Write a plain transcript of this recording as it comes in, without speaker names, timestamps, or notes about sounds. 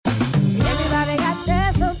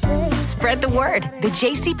Spread the word. The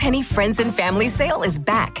JCPenney Friends and Family Sale is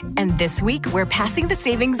back. And this week, we're passing the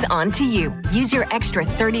savings on to you. Use your extra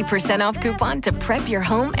 30% off coupon to prep your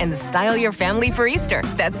home and style your family for Easter.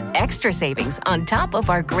 That's extra savings on top of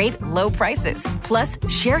our great low prices. Plus,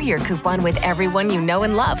 share your coupon with everyone you know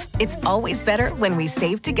and love. It's always better when we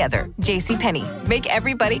save together. JCPenney. Make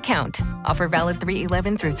everybody count. Offer valid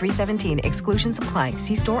 3/11 through 3/17. Exclusions apply.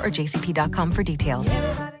 See store or jcp.com for details.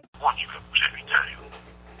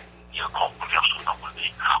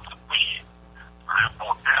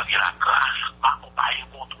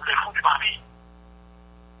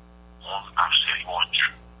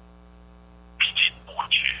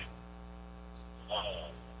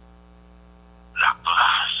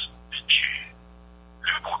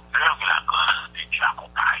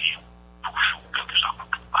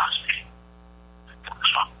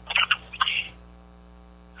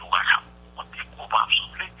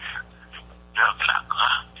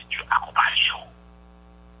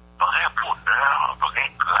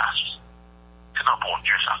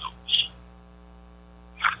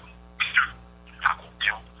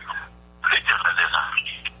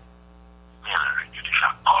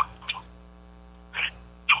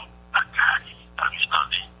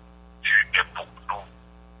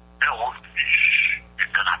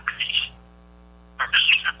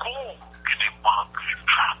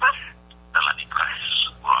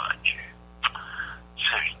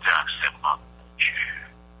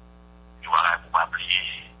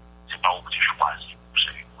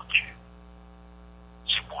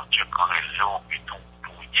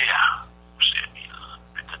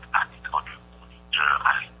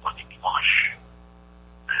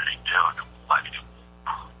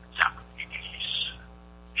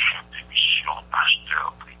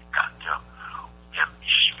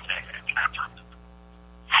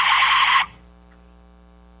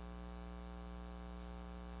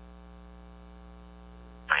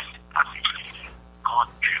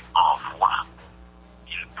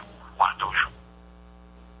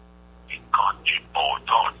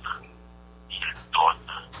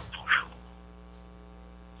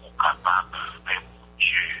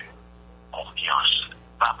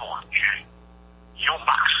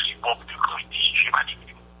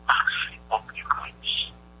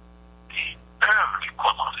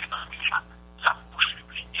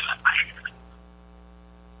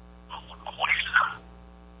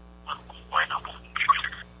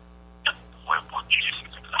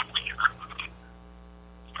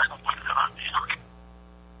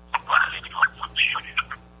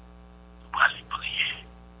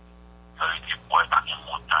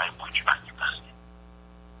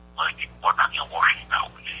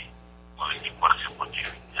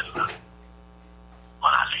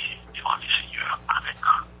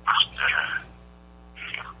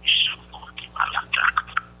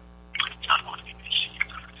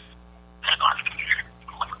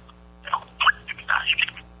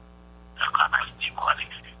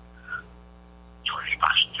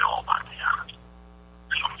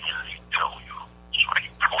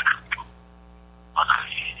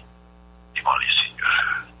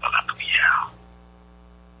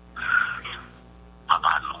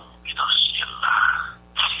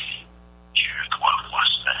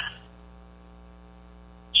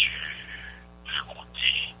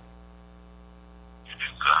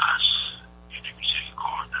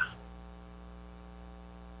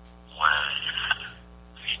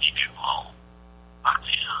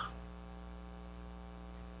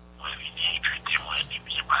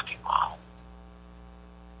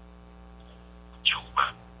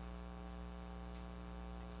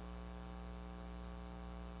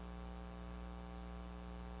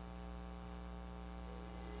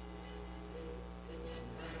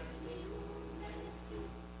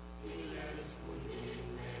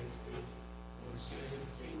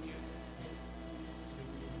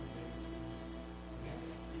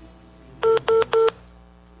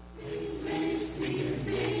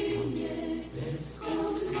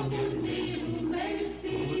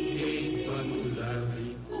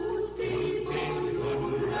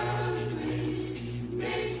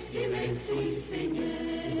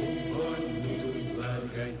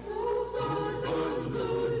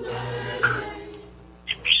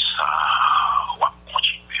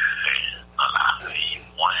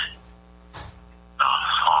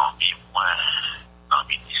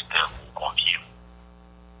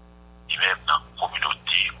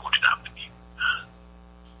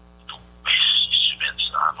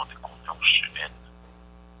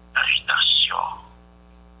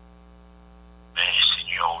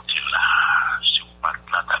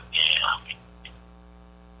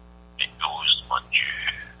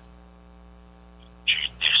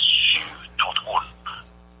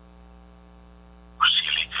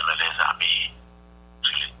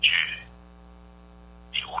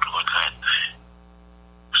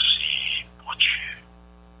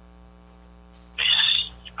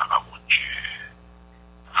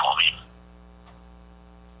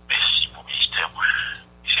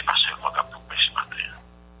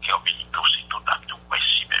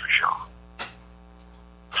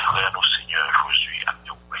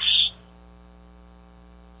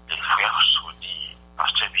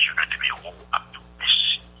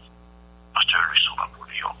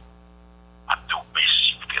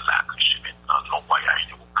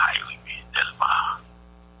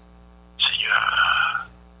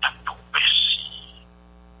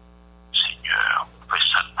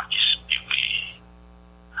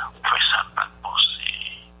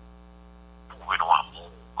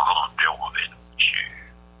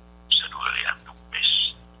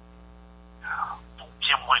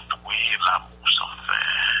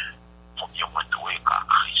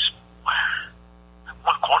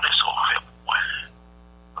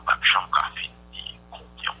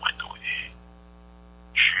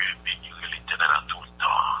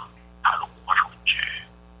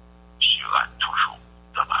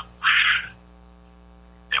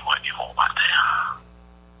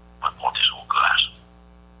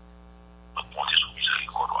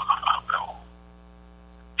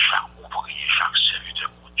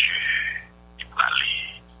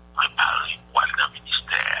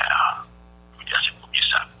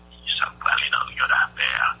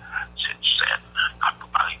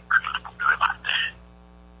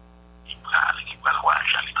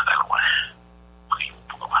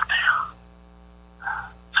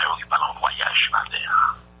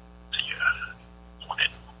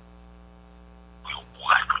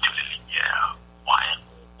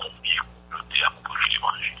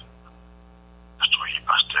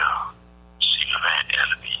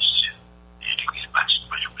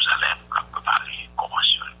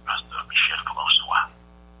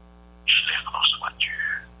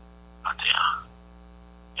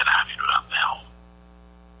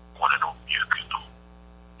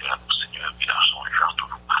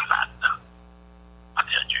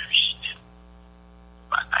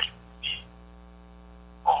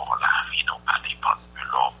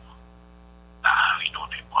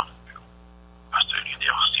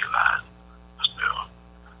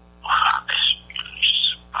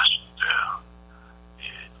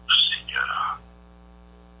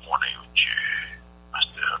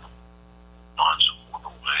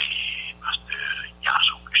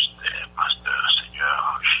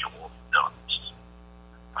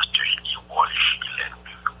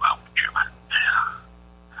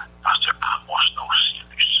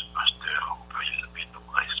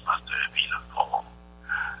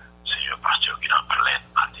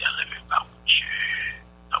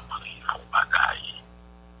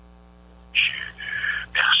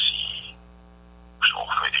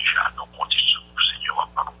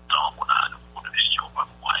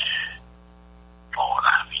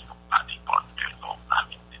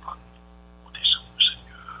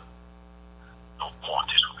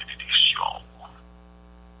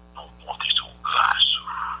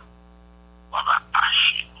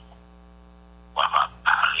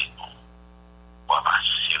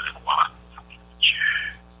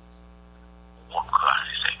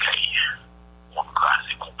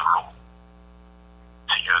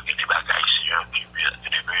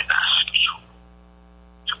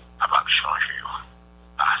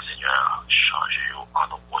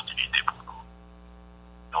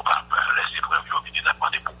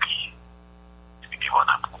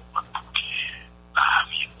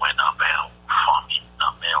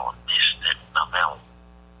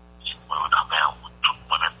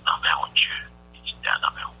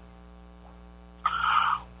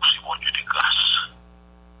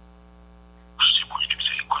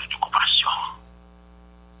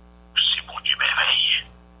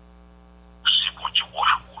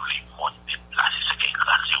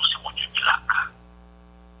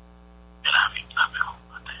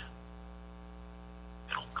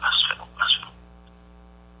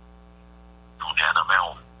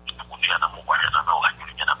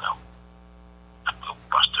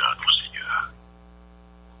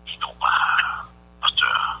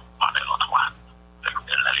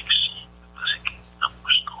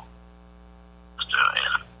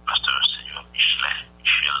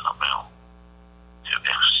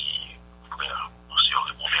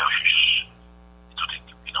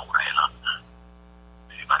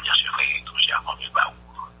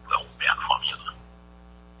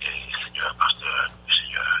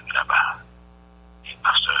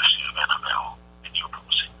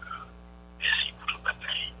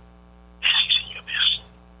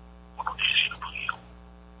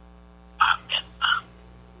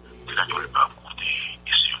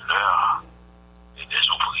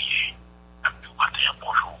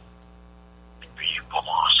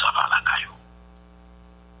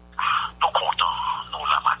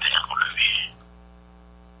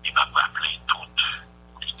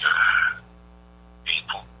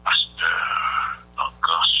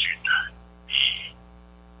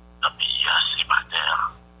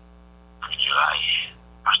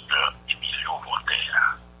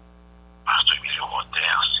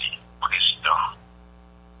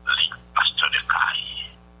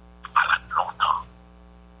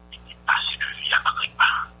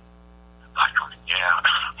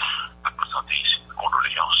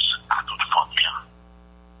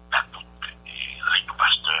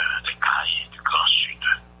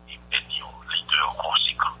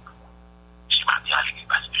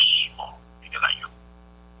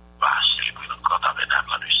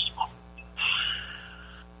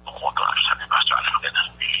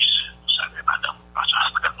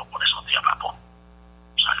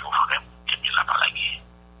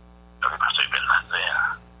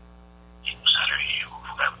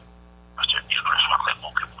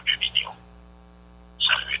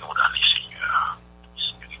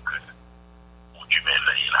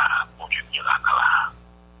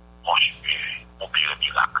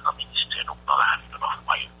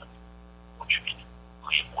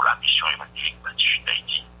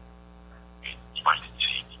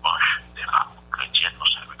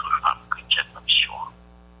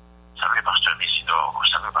 donc,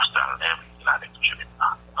 ça me passe dans l'air, il a avec tout ce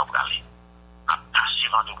maintenant. On va aller. Passer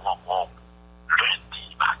rendez-vous encore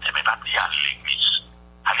lundi matin, mais pas aller à l'église,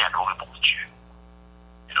 aller adorer mon Dieu.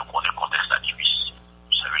 Et donc, on est contesté à difficile.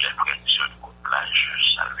 Vous savez, les frères et sœurs du côte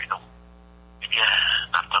plage, saluez nous. Eh bien,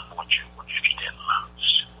 n'attendons mon Dieu fidèle,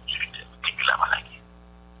 mon Dieu fidèle, qui est la maladie.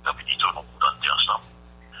 Donc, il dit, nous nous ensemble.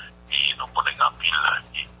 Et nous prenons un pile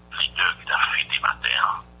leader qui a fait des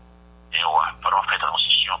matins. Et on va faire une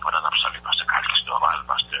transition pendant l'absolu parce que Christ doit avoir le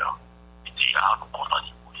pasteur. Il dit, nous comptons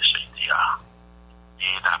pour que ça ait été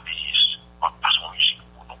et d'habiller, on passe en musique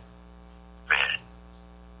pour nous. Mais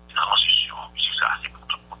une transition, musique, ça, c'est pour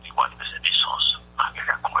tout le monde qui voit cette essence, malgré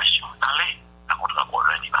la correction. Allez, à contre encore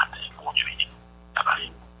lundi matin, pour Dieu. Bye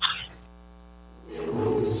bye.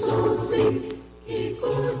 Vous sentez,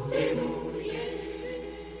 écoutez-nous.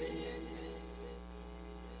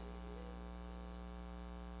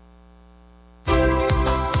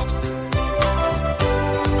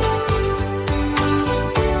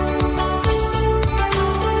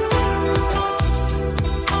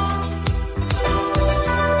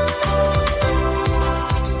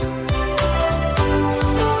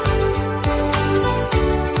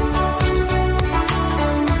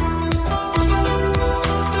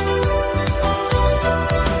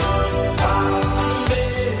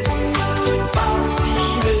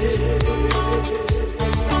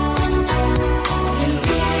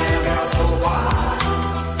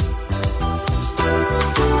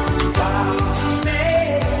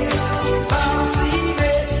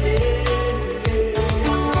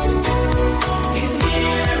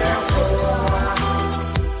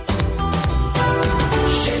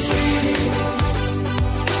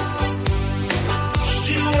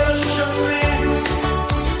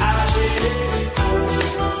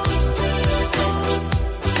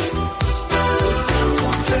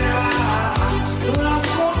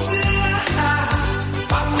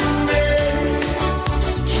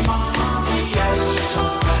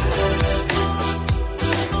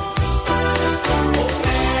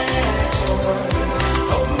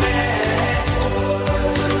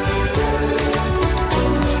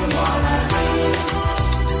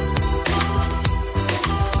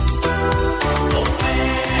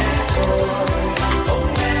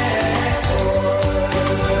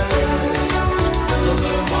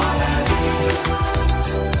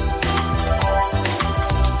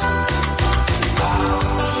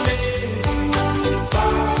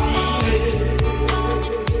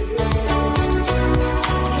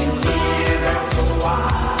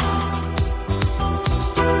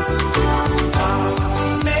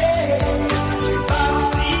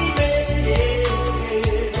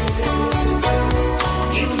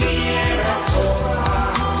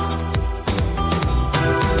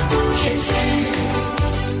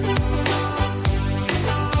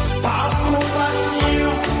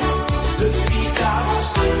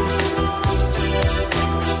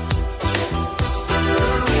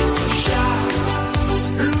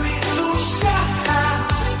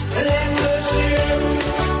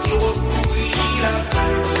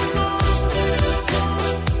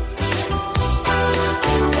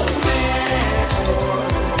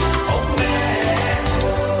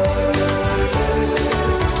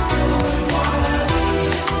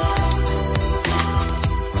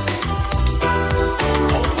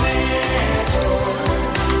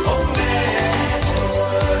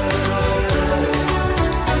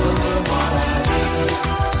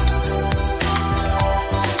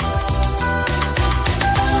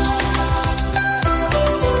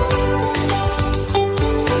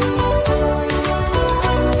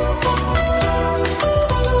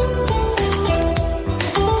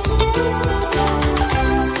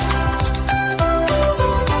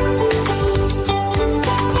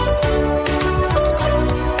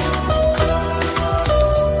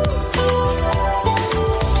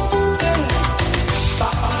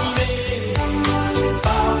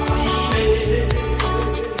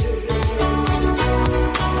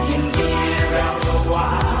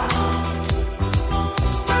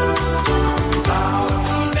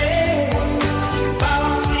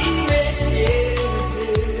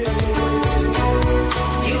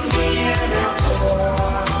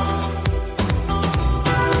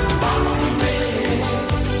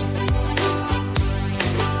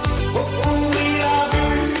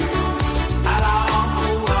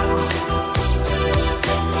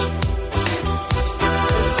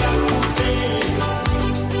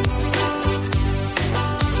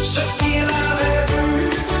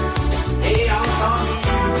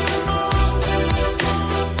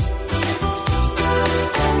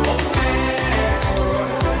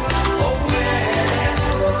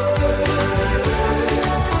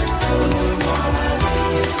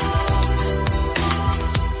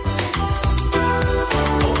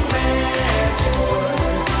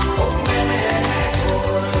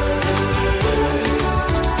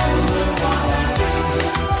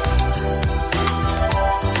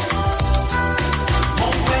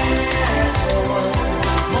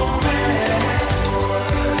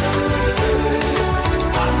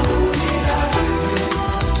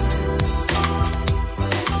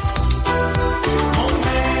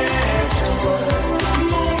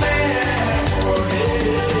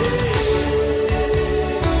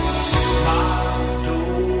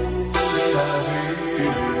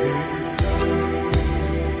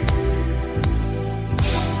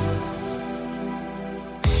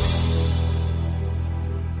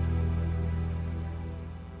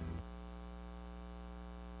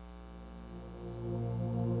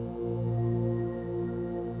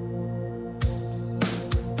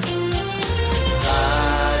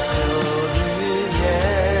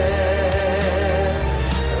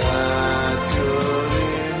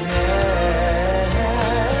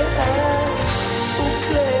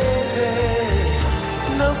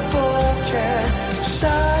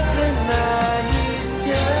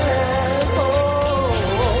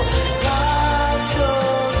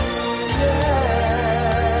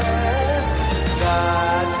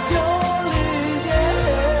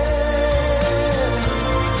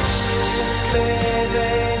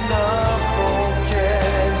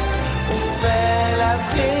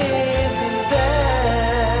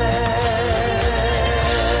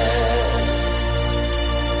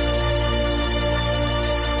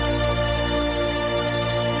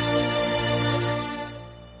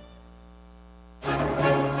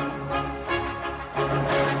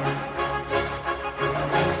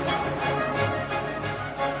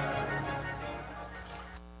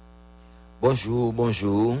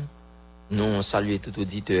 Bonjour. Nous saluons tout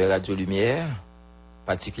auditeur Radio Lumière,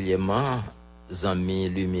 particulièrement amis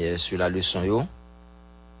Lumière sur la leçon yo.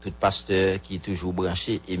 Tout pasteur qui est toujours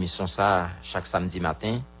branché émission ça chaque samedi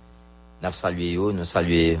matin. Nous saluons nous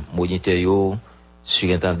saluons moniteur yo,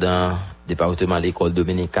 surintendant département l'école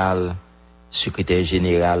dominicale, secrétaire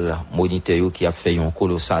général moniteur yo qui a fait un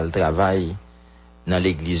colossal travail dans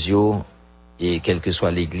l'église yo et quelle que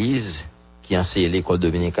soit l'église qui enseigne l'école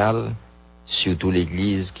dominicale, surtout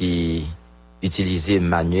l'église qui utilisait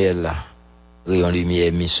manuel Rayon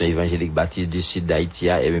Lumière Mission Évangélique Baptiste du Sud d'Haïti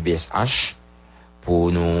à MBSH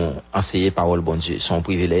pour nous enseigner parole bon Dieu. C'est un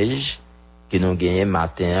privilège que nous gagnons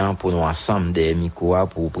matin pour nous ensemble des micros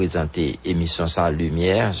pour présenter émission sa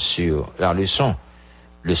lumière sur la leçon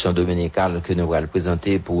dominicale que nous allons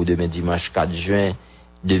présenter pour demain dimanche 4 juin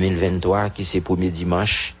 2023 qui c'est premier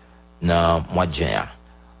dimanche dans le mois de juin.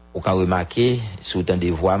 Vous avez remarqué sous temps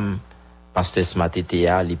des voix pasteur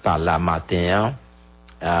Smatétéa il parle là matin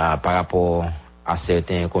par rapport à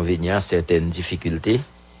certains inconvénients, certaines difficultés.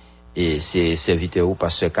 Et c'est serviteur ou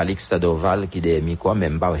pasteur Calixte Dorval qui est micro,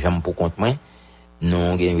 même pas jamais pour compte moi. Nous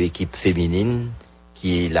avons une équipe féminine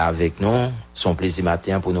qui est là avec nous. Son plaisir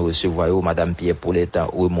matin pour nous recevoir Madame Pierre Paulette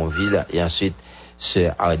ou Monville et ensuite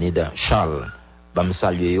Sœur Arnida Charles. Je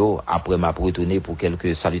salue après m'a retourner pour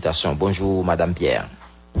quelques salutations. Bonjour Madame Pierre.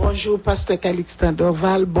 Bonjour Pasteur Calixte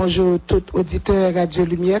Dorval, bonjour tout auditeur Radio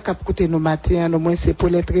Lumière qui a écouté nos matins, au moins c'est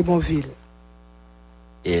Paulette et Monville.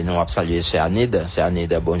 Et nous avons salué Sœur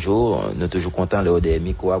Anida, bonjour. Nous sommes toujours contents de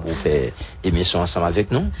micro pour faire émission ensemble avec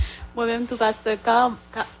nous. Moi-même, tout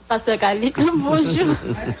Pasteur Calix, bonjour.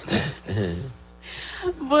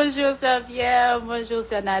 Bonjour Sœur Pierre, bonjour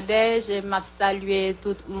Sœur Nadège. Je m'a salué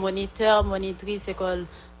tout moniteur, monitrice école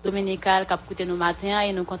dominicale qui a écouté nos matins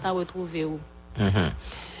et nous sommes contents de retrouver vous.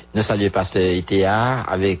 Nous saluons Pasteur Itéa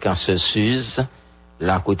avec un Sœur Suze,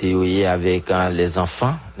 là côté avec les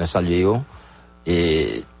enfants. Nous saluons.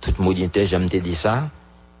 Et tout le monde j'aime te dire ça.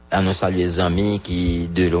 À nous saluer les amis qui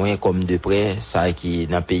de loin comme de près, ça qui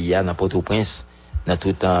dans le pays, dans Port-au-Prince, dans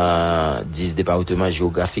tout un 10 départements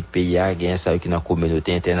géographiques pays, il y a ça qui dans la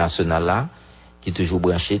communauté internationale là, qui est toujours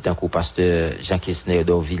branché, tant que pasteur Jean Kessner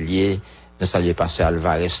d'Orvilliers, nous saluons pasteur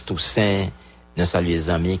Alvarez Toussaint, nous saluons les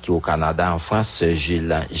amis qui au Canada, en France,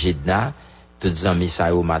 Gilles Gédna, tous les amis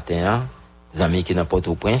ça au matin, les amis qui dans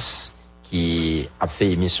Port-au-Prince, qui a fait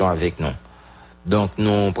émission avec nous. Donc,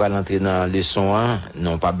 nous pour l'entrer dans le leçon 1,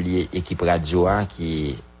 nous pas oublié l'équipe radio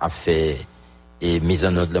qui a fait et mise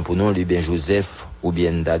en ordre pour nous, le bien Joseph ou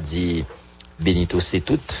bien Dadi Benito, c'est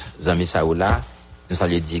tout, Zami Saoula, nous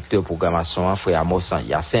saluons le directeur de programmation, frère Amos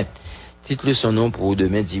Yacinthe. Titre leçon nom pour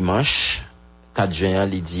demain dimanche, 4 juin,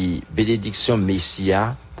 il dit bénédiction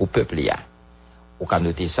Messia pour peuple ya. On peut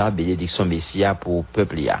noter ça, bénédiction Messia pour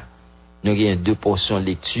peuple ya. Nous avons 2 portions de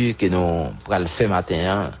lecture que nous pourrons faire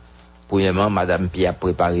matin. Premièrement, Madame Pierre a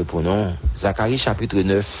préparé pour nous Zacharie chapitre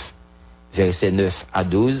 9, versets 9 à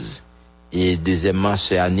 12. Et deuxièmement,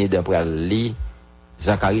 Sœur Annie d'après lire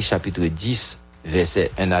Zacharie chapitre 10,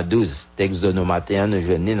 versets 1 à 12. Texte de nos matins, nous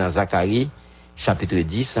venons dans Zacharie chapitre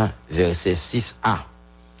 10, verset 6a.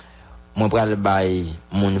 Moi, je vais bailler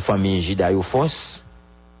mon famille Jidayo Force.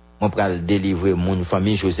 Moi, je vais délivrer mon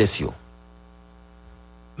famille Joseph yo.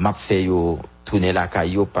 Je vais faire tourner la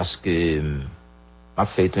caillou parce que m'a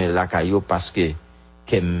fait tourner la caillou parce que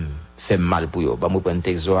qu'elle fait mal pour yo. Ba moi prendre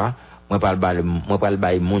texte moi pas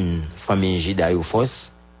bailler mon famille Jidayo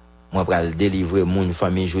Force. Moi pas délivrer mon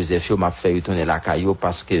famille Joseph yo m'a fait tourner la caillou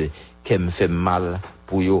parce que qu'elle fait mal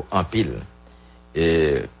pour yo en pile.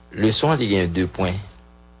 Leçon il y a 2 points.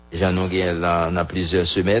 J'en ai dans plusieurs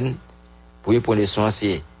semaines. Premier point leçon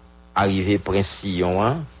c'est arriver prince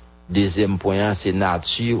Sion. Deuxième point c'est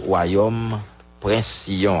nature royaume prince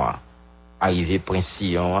Sion. Arrivé prince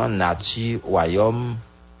Sion, nature, royaume,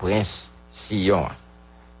 prince Sion.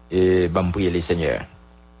 Et bon, prier les seigneurs.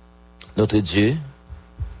 Notre Dieu,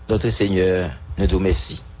 notre Seigneur, nous te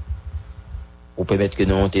remercie. Pour permettre que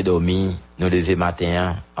nous on t'ait dormi, nous lever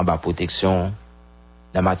matin en bas protection,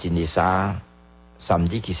 dans matinée ça,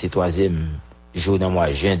 samedi qui c'est 3e jour dans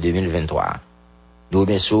mois juin 2023. Nous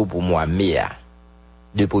remercions pour moi, meilleur.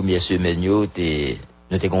 2 premières semaines, nous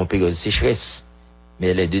t'avons une période de sécheresse.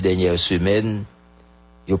 Mais les 2 dernières semaines,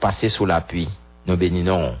 ils ont passé sous la pluie. Nous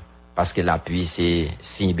bénissons parce que la pluie, c'est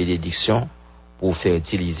signe bénédiction pour faire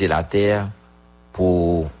utiliser la terre,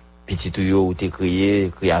 pour petit tuyau ou te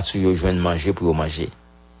crier, créature joindre manger pour manger.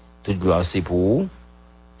 Toute gloire c'est pour vous.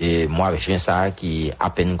 Et moi, je viens ça qui à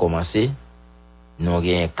peine commencé. Nous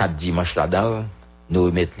avons 4 dimanches là-dedans. Nous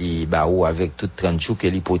remettons les barreaux avec tout 30 jours que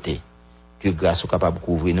l'hypothèque. Que grâce au capable de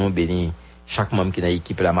couvrir nous, béni chaque membre qui est dans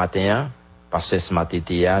l'équipe la matin, Pasteur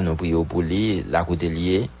Smatétéa, nous prions pour lui, la côté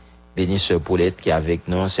lié. Béni Sœur Paulette qui est avec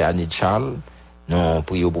nous, c'est Annie Charles. Nous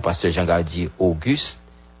prions pour Pasteur Jean-Gardi Auguste,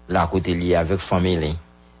 la côté lié avec famille.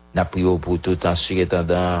 Nous prions pour tout un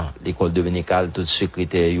surintendant, l'école dominicale, tout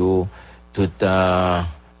secrétaire, tout un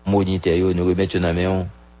moniteur, nous remettons dans main.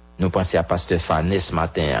 Nous pensons à Pasteur Fanès ce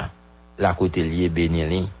matin, la côté lié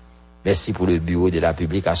béni. Merci pour le bureau de la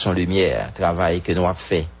publication Lumière, travail que nous avons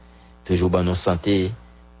fait. Toujours dans nos santé,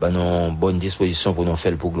 dans nos bonnes dispositions pour nous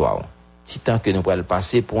faire pour gloire. Si tant que nous pouvons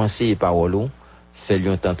passer pour enseigner parole,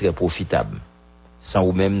 faire un temps très profitable. Sans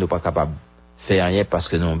ou même nous pas capables de faire rien parce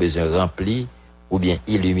que nous avons besoin de remplir ou bien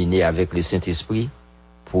illuminer avec le Saint-Esprit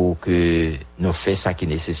pour que nous fassions ça qui est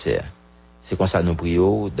nécessaire. C'est comme ça que nous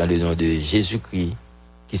prions dans le nom de Jésus-Christ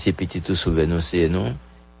qui s'est petit tout sauvé nous, c'est nous,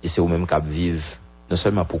 et c'est vous-même qui vivre non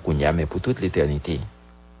seulement pour Kounia, mais pour toute l'éternité.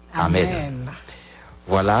 Amen. Amen.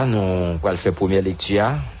 Voilà, nous allons faire première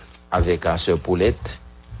lecture avec la sœur Paulette,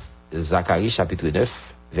 Zacharie chapitre 9,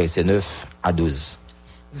 verset 9 à 12.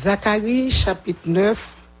 Zacharie chapitre 9,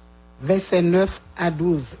 verset 9 à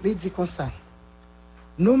 12. Il dit comme ça.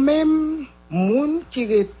 Nous-mêmes, moun qui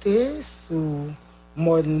étaient sous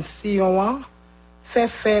mon Sion, fait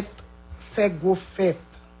fête, fait gros fête.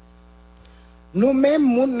 Nous-mêmes,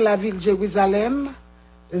 moun la ville de Jérusalem,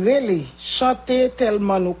 relé, chanter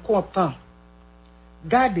tellement nous contents.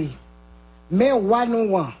 Gardez, mais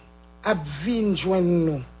ouanouan, abvin joindre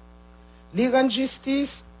nous. Li rend justice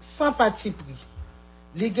sans parti pris.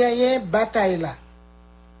 Li gagne bataille là.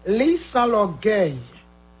 Li sans l'orgueil.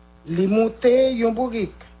 Li monte yon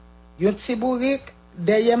bourrique. Yon petit bourrique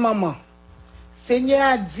derrière maman. Seigneur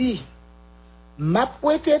a dit, m'a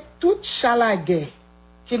prêté toute chalagé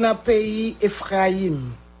qui dans pays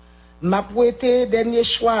Ephraïm. M'a prêté dernier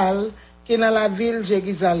cheval qui dans la ville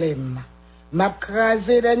Jérusalem. M'a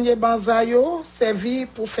crasé dernier banzayo servi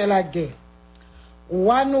pour faire la guerre.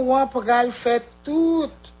 Ouanouan pral fait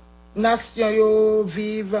toute nation yo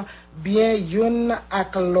vive bien yon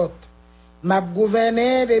ak l'autre. M'a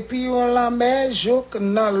gouverné depuis yon lanmer jouk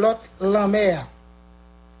nan l'autre lanmer.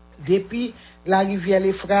 Depuis la rivière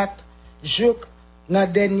l'Euphrate jouk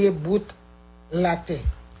nan dernier bout la terre.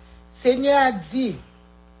 Seigneur a dit,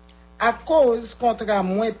 à cause contrat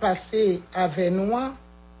moins passé avec nous,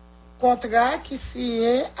 contrat qui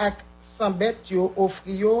signé ak sambet yo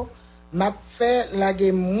offri yo, m'a fait la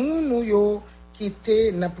moun nou yo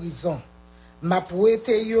quitter na prison. M'a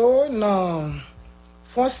prêté yo nan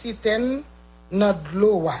fond citerne nan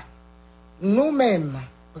dloa. Nous-mêmes,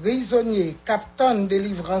 prisonniers, capitaine de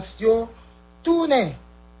délivrance yo, tourner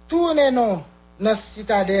non nan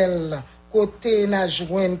citadelle côté na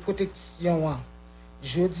joindre protection.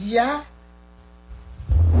 Jodia,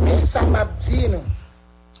 mais ça m'a dit nous.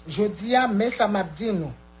 Jodia, mais ça m'a dit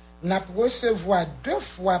nous. N'a recevoir 2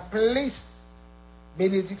 fois plus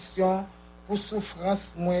bénédiction pour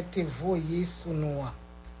souffrance moins te voyer sous nous.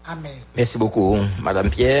 Amen. Merci beaucoup, Madame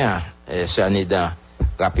Pierre. Sœur Aneda,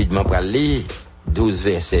 rapidement pour aller 12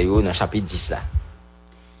 versets dans le chapitre 10 là.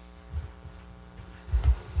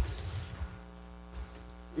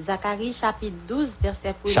 Zacharie chapitre 12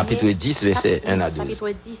 verset 1. Chapitre 10 verset 1 à 12. Chapitre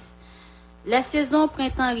 10. Les saisons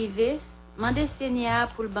printemps arrivées, mandez Seigneur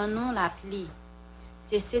pour le banon la pluie.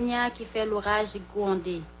 C'est Seigneur qui fait l'orage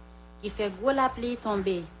gronder, qui fait gros la pluie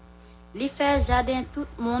tomber. Li fait jardin tout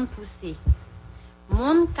le monde pousser.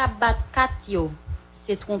 Monde k'ap bat kat yo,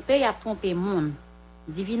 c'est tromper y a tromper monde.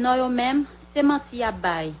 Divino yo même, c'est menti y a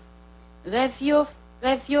bay. Rêve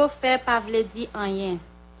yo fait pas vle di rien.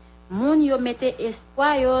 Moun yo mette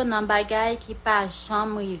espoir yo nan bagay qui pas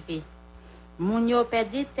jamais rive. Moun yo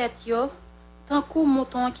perdi tête yo, tant kou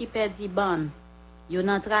mouton qui perdi ban. Yo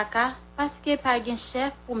nan traka parce que pas gen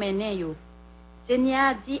chef pour mener yo.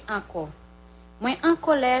 Seigneur dit encore. Moi en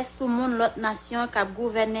colère sous moun l'autre nation qui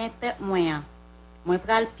gouverner peuple moyen. Moi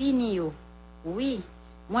pral pini yo. Oui,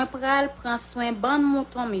 moi pral prend soin ban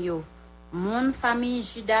mouton yo. Moun famille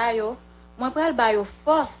Juda yo, moi pral ba yo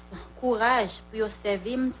force, courage pour yo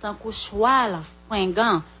servir tant que cheval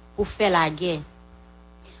fringant pour faire la guerre.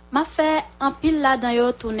 M'a fait en pile là dans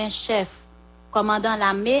yo tourner chef, commandant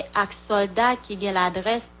l'armée ak soldat qui gen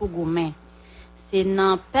l'adresse pour goumen. C'est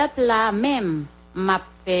nan peuple là même m'a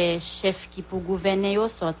fait chef qui pour gouverner yo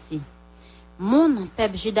sorti. Moun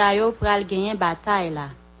peuple Juda yo pral gagner bataille là.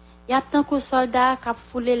 Y a tant que soldat k'ap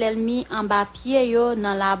foule l'ennemi en bas pied yo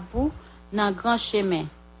dans la boue dans grand chemin.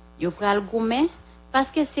 Yo pral goumen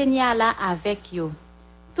parce que Seigneur là avec yo.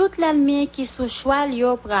 Tout l'ennemi qui sous cheval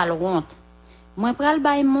yo pral honte. Moi pral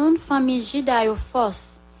bay moun famille Juda yo force.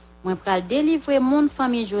 Moi pral délivrer moun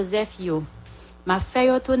famille Joseph yo. Ma fait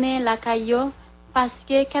yo tourner la caillou parce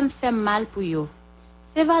que qu'elle fait mal pour yo.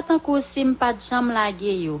 C'est va tant que si m'pas de jambe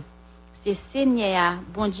lagué yo. C'est Seigneur,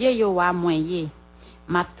 bon Dieu yo a moyen.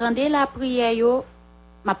 M'attendais la prière yo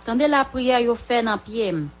fait dans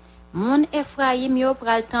pied. Mon Ephraim yo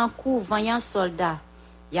pral tant kou voyant soldat.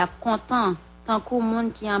 Y a content tant kou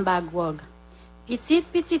moun qui en bagog.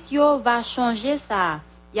 Petit yo va changer ça.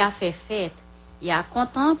 Y a fait fête. Y a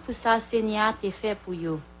content pour ça Seigneur te fait pour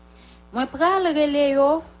yo. Moi pral relé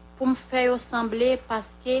yo pour me faire yo sembler parce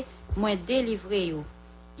que moi délivrer yo.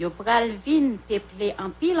 Yo pral vin peuplé en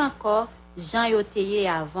pile encore Jean yo teye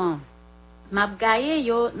avant. M'a gaye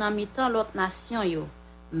yo nan mitan l'autre nation yo.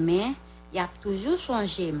 Mais y a toujours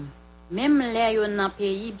changé. Même les yo nan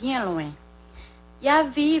pays bien loin. Y a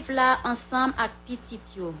vivre là ensemble avec petit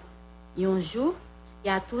yo. Yon jour, y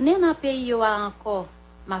a tourné dans pays yo encore.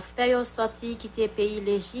 M'a fait yo sorti quitter pays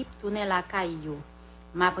l'Égypte tourner la caille yo.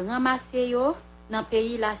 M'a ramassé yo dans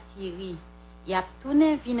pays la Syrie. Y a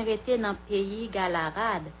tourné vin rete dans pays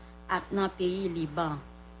Galarad ak dans pays Liban.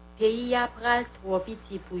 Pays a pral trop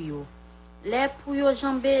petit pour yo. Les pour yo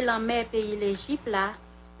jambe la mer pays l'Égypte là,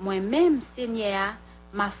 moi-même Seigneur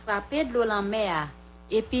m'a frappé de l'eau la mer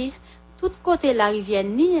et puis tout côté la rivière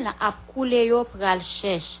Nil a coulé yo pral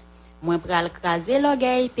cherche. Moi pral craser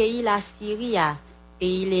l'orgueil pays la Syrie,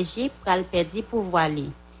 pays l'Égypte pral perdre pouvoir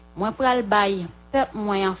li. Moi pral bay peuple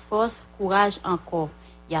moins en force, courage encore.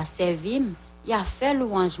 Y a servi, y a fait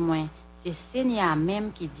louange moins. C'est Seigneur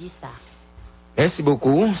même qui dit ça. Merci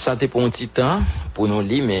beaucoup. Ça te prend un petit temps pour nous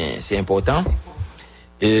lire, mais c'est important.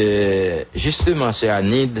 Justement, Sœur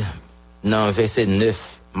Anid, dans verset 9,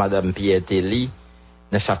 Madame Pierre Telly,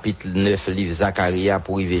 dans chapitre 9, livre Zacharia,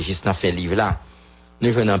 pour arriver juste dans fin livre là,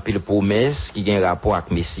 nous venons pile promesse qui a un rapport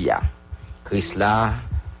avec Messia, Christ là,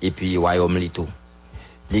 et puis Royaume Lito.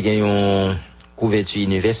 Il y a une couverture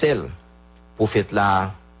universelle. Prophète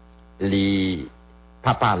là, les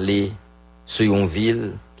pas parler sur une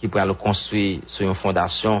ville qui pourrait le construire sur une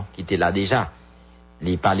fondation qui était là déjà.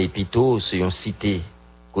 Les parler plutôt sur une cité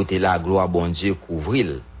côté la gloire bon Dieu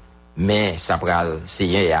couvrir. Mais ça pral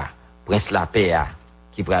Seigneur prince la paix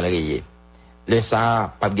qui pral rayer. Le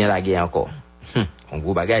ça pas bien la guerre encore. Un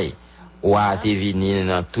gros bagaille. Ou a été venu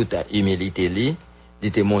dans toute humilité li, il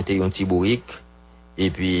était monté un petit bourrique et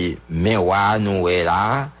puis mais wa nous est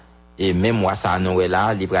là et même moi ça nous est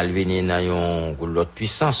là, il pral venir dans une l'autre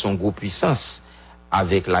puissance, une grosse puissance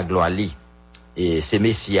avec la gloire li. Et c'est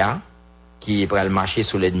Messia qui pral marcher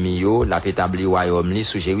sur l'ennemi yo, l'a établi royaume li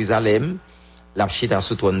sur Jérusalem, l'a chita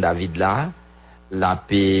sous trône David là, l'a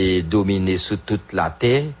paix dominer sur toute la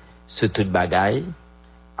terre, sur toute bagaille.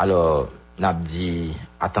 Alors n'a dit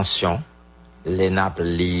attention, les nappes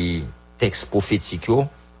les textes prophétiques yo,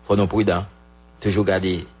 faut nous prudent. Toujours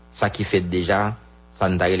garder ça qui fait déjà, ça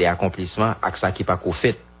nous les accomplissements avec ça qui pas qu'on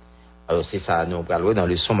fait. Alors c'est ça nous pral dans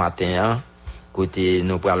le son matin côté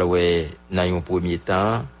nous pral dans un premier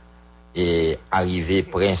temps et arriver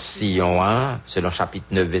prince Sion selon chapitre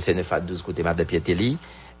 9 verset 9 à 12 côté Madame Pierre Telly.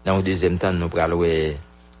 Dans le deuxième temps nous pral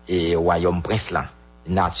et royaume prince là,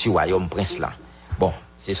 nature royaume prince là. Bon,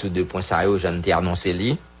 c'est sur deux points ça yo j'en ai annoncé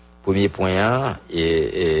li. Premier point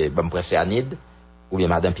et bon prince Anid ou bien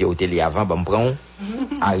Madame Pierre Telly avant bon prend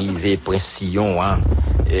arriver prince Sion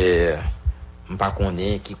pas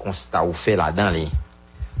connaît qui constat ou fait là-dedans les.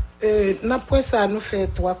 Après ça, nous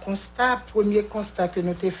faisons trois constats. Premier constat que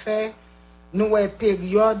nous avons fait, nous avons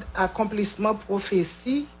période accomplissement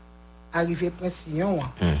prophétie, arrivé Prince Sion.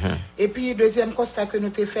 Et puis, deuxième constat que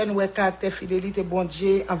nous avons fait, nous avons caractère fidélité bon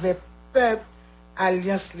Dieu envers peuple,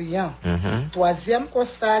 alliance liant. Troisième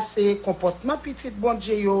constat, c'est comportement petit bon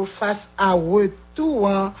Dieu face à retour.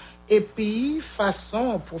 Et puis,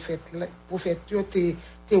 façon prophète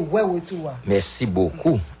te ouais retour. Merci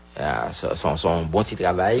beaucoup. Son bon petit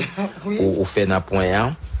travail au fait dans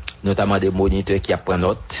point notamment des moniteurs qui apprennent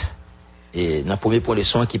note et dans le premier point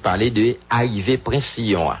leçon qui parlait de arrivée Prince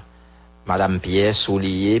Sion. Madame Pierre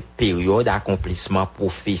soulignait période accomplissement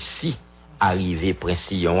prophétie arrivée Prince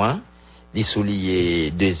Sion. Il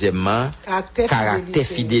soulignait deuxièmement caractère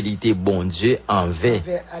fidélité bon Dieu envers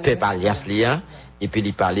peuple alliance liant et puis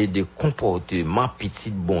il parlait de comportement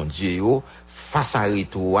petit bon Dieu face à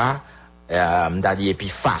retour et puis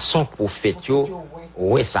façon prophète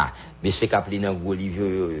ouais ça mais c'est qu'après dans gros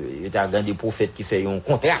livre il y a des prophètes qui fait un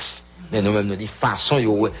contraste mais nous même nous dit façon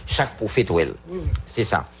chaque prophète c'est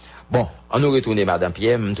ça. Bon, on nous retourner Madame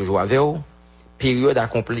Pierre toujours avec vous période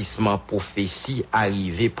d'accomplissement prophétie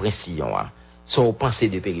arrivée Prince Sion. Ça vous pensez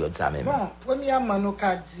de période ça même? Bon, premièrement nous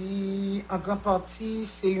qu'a dit en grande partie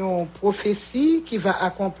c'est une prophétie qui va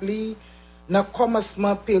accomplir dans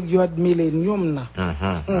commencement période millénium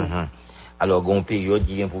là. Alors, une période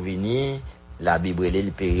qui vient pour venir, la Bible est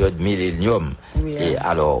la période millénium. Oui, Et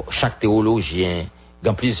alors, chaque théologien, il y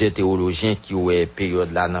a plusieurs théologiens qui ont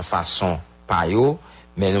période là dans façon par eux,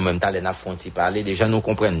 mais nous même temps les font parler, déjà nous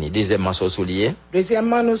comprenons. Deuxièmement,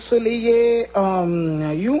 Deuxièmement, nous souligner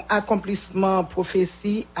un accomplissement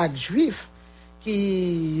prophétie avec juif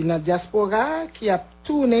qui dans diaspora qui a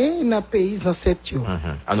tourné dans pays ancêtres.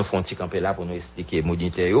 À nous font camper là pour nous expliquer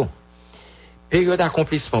modernité yo. Période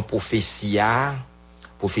d'accomplissement prophétie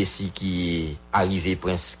qui arrivé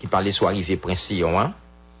prince qui parlait sur arrivé prince Sion,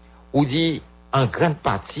 ou dit en grande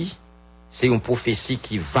partie c'est une prophétie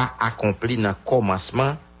qui va accomplir dans le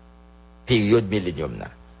commencement période millénium là.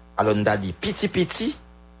 Alors on a dit petit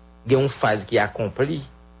il y a une phase qui accomplit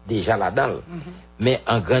déjà là-dedans, mais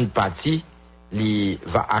en grande partie il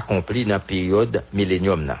va accomplir dans la période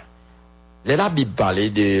millénium là. La Bible parle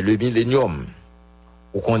de le millénium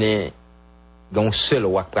où on est un seul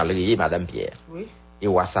roi qui parle Madame Pierre. Oui. Et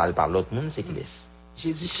roi ça par l'autre monde c'est qui laisse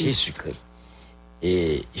Jésus-Christ.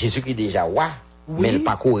 Et Jésus-Christ déjà roi, mais il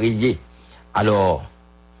pas courrier. Alors,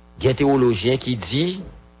 il y a un théologien qui dit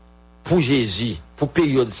pour Jésus, pour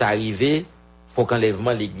période ça arriver, faut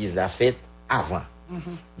qu'enlèvement l'église la fête avant.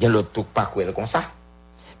 Il y a l'autre truc pas quoi comme ça.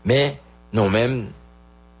 Mais non même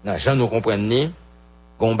dans gens nous comprennent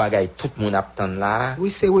gon bagaille tout le monde attend là.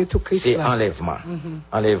 Oui, c'est ouais tout Christ. C'est enlèvement.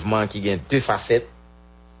 Enlèvement qui a deux facettes.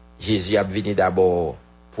 Jésus a venu d'abord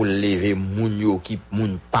pour lever moun yo qui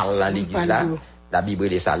moun parle à l'église là. La Bible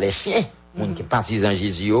dit ça les chiens, moun qui partisans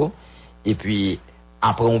Jésus yo. Et puis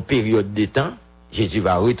après une période de temps, Jésus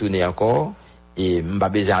va retourner encore et m'pa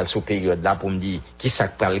besoin sur période là pour me dire qui ça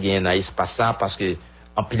parle gain dans espace ça parce que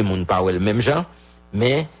en pile monde parle le même genre,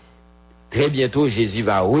 mais très bientôt Jésus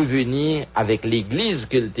va revenir avec l'église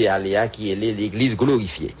qu'il était allé à qui est l'église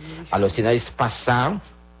glorifiée. Alors c'est dans espace ça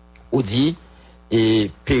on dit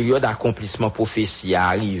et période d'accomplissement prophétie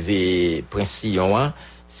arrivé prince Sion,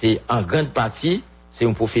 c'est en grande partie c'est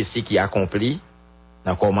une prophétie qui accomplit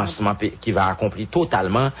dans commencement qui va accomplir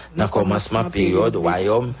totalement dans commencement période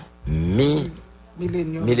royaume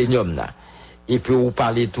millénium là. Et puis vous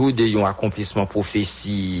parlez tout de un accomplissement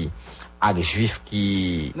prophétie avec juif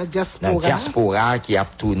qui dans diaspora qui a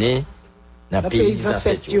tourné dans pays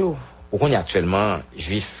ancêtres. Vous connaissez actuellement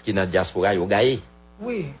juif qui dans diaspora yo gaé.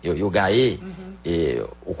 Oui. Yo gaé et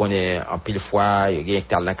on connaît en pile fois il y a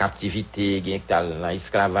dans la captivité, il y a dans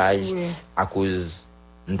l'esclavage à cause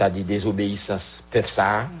on t'a dit désobéissance peuple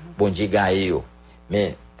ça bon Dieu gaé yo.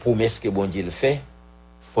 Mais promesse que bon Dieu le fait,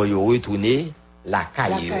 faut yo retourner la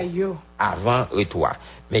caille avant retour.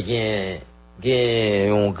 Mais il y a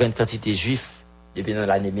une grande quantité de juifs depuis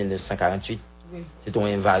l'année 1948. C'est une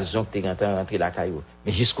invasion qui est rentrée la caille.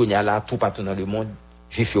 Mais jusqu'au là tout partout dans le monde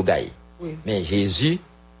juifs yo gaé. Mais Jésus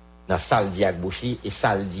dans salle diagbochi et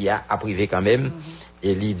salle dia a privé quand même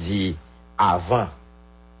et il dit avant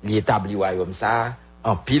l'établi royaume ça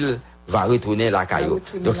en pile va retourner la caillou.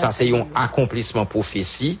 Donc ça c'est un accomplissement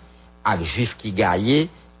prophétie avec juif qui gaillé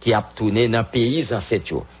qui a tourné dans pays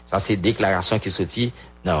ancêtres. Ça c'est déclaration qui sorti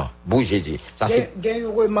non bouge Jésus. Ça fait une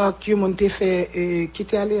remarque que mon fait qui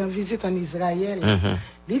était allé en visite en Israël.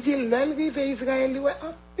 Il dit l'arrivée Israël ouais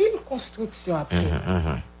en pile construction après.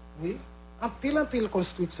 Oui. En pile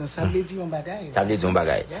construction, ça veut dire un bagage. Ça veut dire un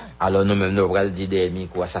bagage. Alors nous-mêmes, nous allons dire des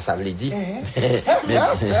quoi ça veut dire.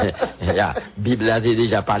 La Bible a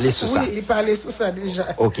déjà parlé sur ça. Oui, il parlait sur ça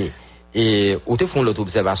déjà. Ok. Et où te font l'autre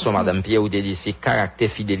observation, Madame Pierre, où te dit c'est caractère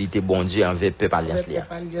fidélité bon Dieu envers peuple alliance.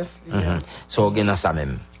 Ça organise ça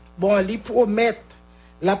même. Bon, il promet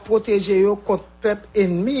la protéger contre peuple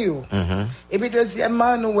ennemi. Et puis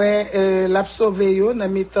deuxièmement, nous la sauver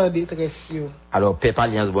dans le temps de détresse. Alors peuple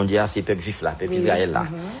alliance bon Dieu, c'est peuple juif là, peuple Israël là.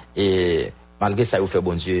 Et malgré ça, il fait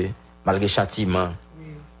bon Dieu, malgré châtiment,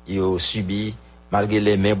 il a subi, malgré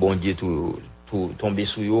les mains bon Dieu tout tomber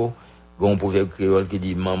sur eux. On pouvait créole qui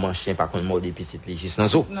dit maman chien par contre mort des petites juste dans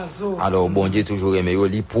zo. Alors bon Dieu toujours aimé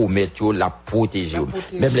lui pour mettre la protéger.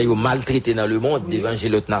 Même là ils maltraité dans le monde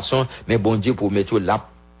d'évangile l'autre nation, mais bon Dieu pour mettre la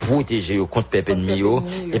protéger contre peuple ennemi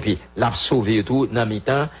et puis la sauver tout dans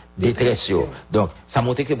mi-temps détresse. Donc ça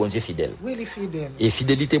montre que bon Dieu est fidèle. Oui, il est fidèle. Et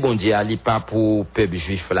fidélité bon Dieu elle pas pour peuple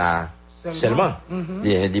juif là seulement.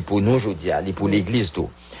 Il est pour nous aujourd'hui, il est pour l'église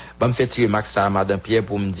tout. Bon me fait tirer max ça Madame Pierre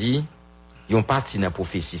pour me dire yon parti dans la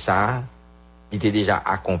prophétie ça, il était déjà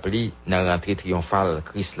accompli dans la rentrée triomphale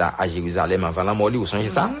Christ là à Jérusalem avant la mort. Vous songez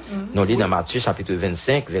ça? Nous lisons dans Matthieu chapitre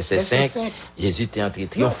 25 verset 5, Jésus était entré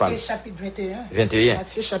triomphal. Chapitre 21.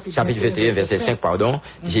 Chapitre 21 verset 5 pardon.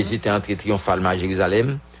 Jésus était entré triomphalement à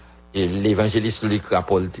Jérusalem et l'évangéliste Luc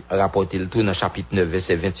rapporte le tout dans chapitre 9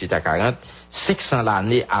 verset 28 à 40, 500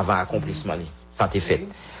 l'année avant l'accomplissement. Ça t'est fait.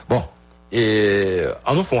 Bon, Et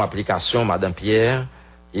en nous font application, Madame Pierre,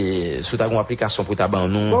 et sous ta application pour ta ban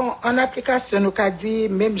nous. Bon, en application, nous avons dit,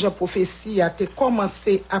 même Jean prophétie a été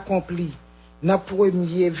commencé à accomplir dans le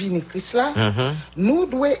premier vini Christ là. Nous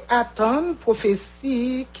devons attendre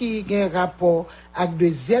prophétie qui a un rapport avec le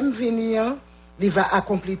deuxième vini, il va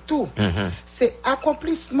accomplir tout. C'est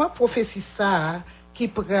accomplissement prophétie ça qui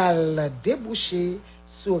pourra déboucher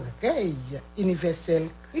sur règne universel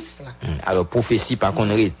Christ là. Alors prophétie par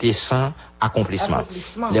contre était sans accomplissement.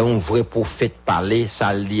 Les un vrai prophète parlait,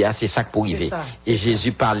 ça le dit, c'est ça qui pour arriver. Et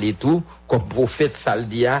Jésus parlait tout comme prophète, ça le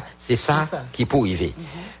dit, c'est ça qui pour arriver.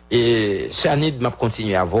 Et c'est année m'a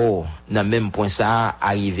continuer à voir dans même point ça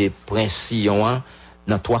arrivé prince Sion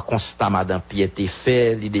dans trois constats Madame Pierre était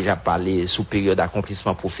fait, il déjà parlé sous période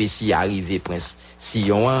d'accomplissement prophétie arrivé prince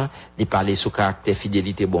Sion, il parlait sous caractère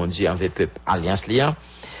fidélité bon Dieu envers peuple alliance liant.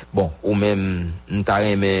 Bon, ou même nous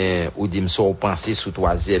t'arrêter ou dit me penser sous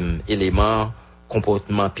troisième élément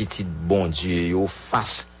comportement petit bon Dieu yo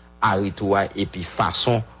face à ritour et puis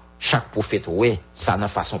façon chaque prophète ouais ça dans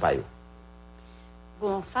façon pas yo.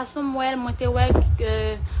 Bon, façon moi monter ouais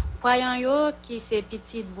que croyant yo qui c'est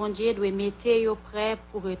petit bon Dieu doit mettre yo prêt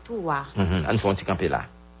pour retour. On fait un petit camper là.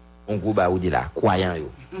 On groupe ba ou dit là croyant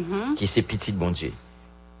yo qui c'est petit bon Dieu.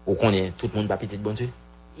 Ou connaît tout le monde pas petit bon Dieu?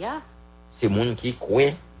 Yeah. C'est monde qui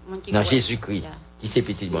croit dans Jésus-Christ qui c'est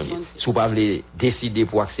petit bon Dieu. Si vous pas voulez décider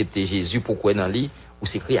pour accepter Jésus pour croire dans lui ou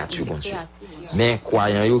c'est créature bon Dieu. Mais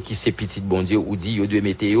croyant yo qui c'est petit bon Dieu ou dit yo doit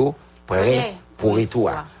mettre yo prêt pour retour.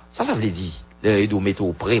 Ça veut dire il doit mettre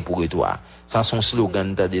au prêt pour retour. Ça son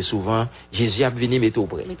slogan t'entendez souvent Jésus a venu mettre au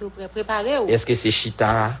prêt. Mettre au prêt préparé. Est-ce que c'est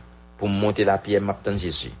chita pour monter la pierre m'attendre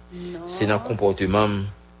Jésus? C'est dans comportement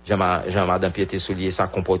Jean Madame Pierre soulier ça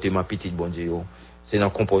comportement petit bon Dieu. C'est dans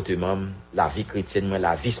le comportement, la vie chrétienne,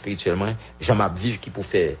 la vie spirituellement, j'aime vivre qui pour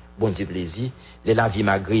faire bon Dieu plaisir, la vie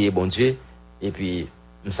m'a grillé bon Dieu, et puis,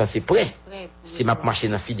 ça c'est prêt. Si m'a marché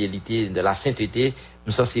dans la fidélité, de la sainteté,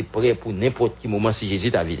 ça c'est prêt pour n'importe quel moment si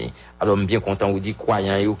Jésus t'a venu. Alors, je suis bien content, vous dit,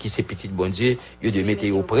 croyant, qui c'est petit bon Dieu, vous de mettre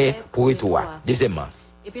au prêt pour retour. Deuxièmement.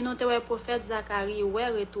 Et puis, nous avons le prophète Zacharie, ouais,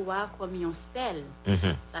 retour comme un sel.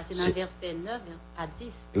 Ça, c'est dans verset 9 à 10.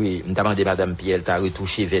 Oui, nous demandé Madame Pierre, tu as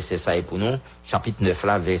retouché verset ça et pour nous. Chapitre 9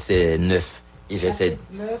 là, verset 9. Et verset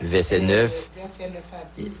 9. Verset 9 à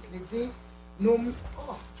 10, il dit, nous,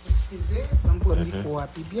 excusez, on prend le micro à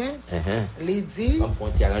plus bien. Il dit, on prend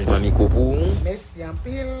un petit arrangement micro pour vous. Merci en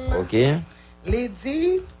pile. Ok. Il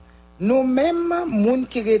dit, nous-mêmes, moun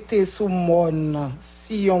qui étaient sous mon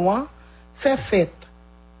Sion, fait fête.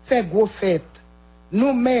 Fait gros fête.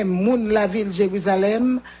 Nous-mêmes, moun la ville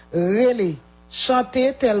Jérusalem, relais,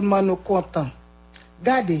 chanter tellement nous contents.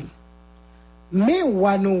 Gardez, mais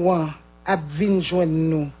ouanouan ap vin joindre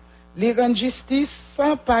nous. Li rend justice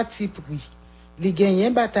sans parti pris. Li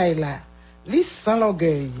gagne bataille là. Li sans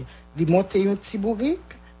l'orgueil. Li monte yon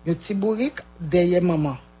petit bourrique derrière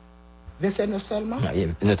maman. Verset 9 seulement.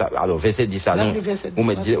 Alors, verset 10 ça, non?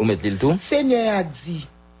 Ou mettez le tout? Seigneur a dit,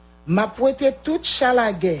 m'a prêté toute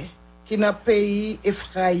chalaguet qui n'a pays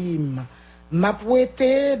Ephraïm. M'a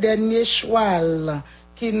prêté dernier cheval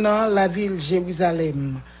qui n'a la ville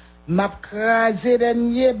Jérusalem. M'a crasé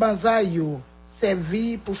dernier banzayo,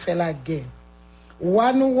 servi pour faire la guerre.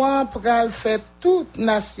 Wanouan pral fait toute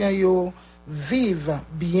nation yo vive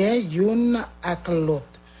bien youn ak l'autre.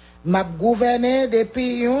 M'a gouverné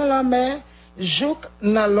depuis yon la mer, jouk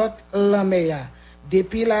nan l'autre la mer.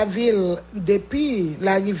 Depuis la ville, depuis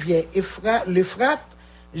la rivière l'Euphrate,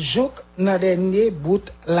 jouk nan dernier bout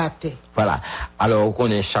la terre. Voilà. Alors, on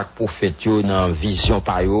connaît chaque prophète yo dans vision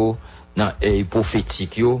par yo, dans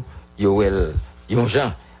prophétique yo yon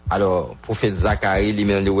Jean. Alors, prophète Zacharie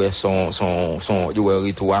lui-même yo son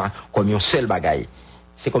rituel comme un seul bagaille.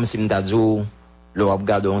 C'est comme si m'ta dit le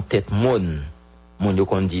regarde en tête monde yo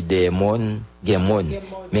kon dit des monde, gen monde.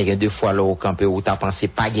 Mais gen deux fois là au campé où t'as pensé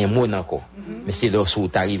pas gen monde encore. Mais c'est là où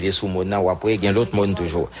t'as arrivé sous monde ou après gen l'autre monde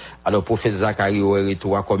toujours. Alors prophète Zacharie au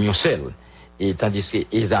retour comme un seul. Et tandis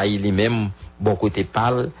que Esaïe lui-même bon côté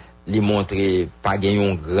parle, lui montrer pas gen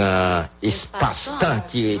un grand espace-temps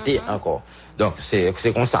qui était encore. Donc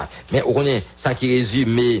c'est comme ça. Mais on connaît ça qui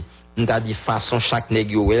résume nous t'a dit façon chaque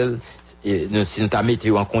nègre et si nous t'a mis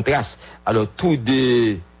en contraste. Alors tous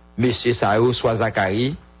deux Monsieur Sao, soit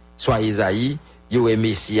Zacharie, soit Isaïe, yo est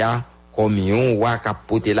Messia comme yon roi qui a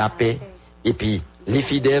porté la paix. Et puis, les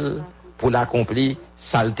fidèles, pour l'accomplir,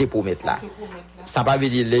 saleté pour mettre là. Ça pas veut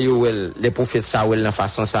dire les prophètes ça ou la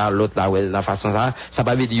façon ça, l'autre là ou la façon ça. Ça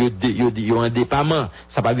pas veut dire yo un départ.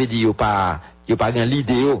 Ça pas veut dire yo pas grand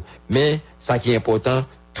l'idée. Mais, ça qui est important,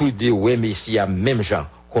 tous deux ouais Messia même gens,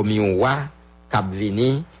 comme yon roi qui a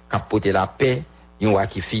venu, qui a porté la paix. un roi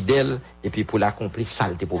qui est fidèle, et puis pour l'accomplir, ça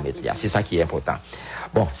le pour mettre là. C'est ça qui est important.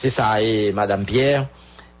 Bon, c'est ça, et Madame Pierre,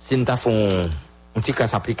 si nous avons une petite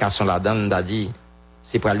application là-dedans, nous avons dit,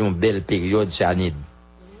 c'est pour aller une belle période chez Anid.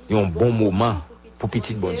 Il y a un bon moment pour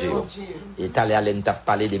petit bon Dieu. Et tu allais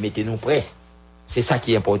parler de mettre nous prêts. C'est ça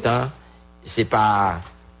qui est important. C'est pas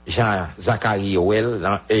Jean Zacharie Ouel,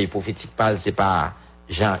 dans l'œil prophétique parle, c'est pas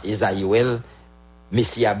Jean Esaïe Ouel, mais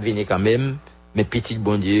s'il a venu quand même, mais petit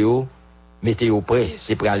bon Dieu, mettez au prêt.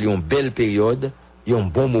 C'est pour aller une belle période, et un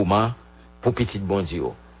bon moment pour petit bon Dieu.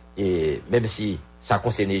 Et même si ça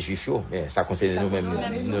concerne les Juifs, mais ça concerne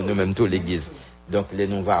nous-mêmes, toute l'Église. Donc, les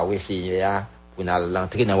nous va essayer pour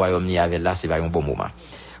l'entrer dans le royaume avec là, c'est un bon moment.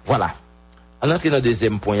 Voilà. On entre dans le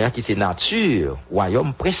deuxième point, qui c'est nature,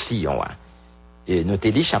 royaume précis. Et nous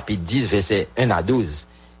dit chapitre 10, verset 1 à 12.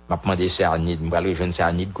 Je vais demander à Anid, je vais rejoindre à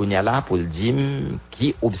Anid qu'on est là pour le dire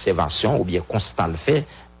qui observation ou bien constat le fait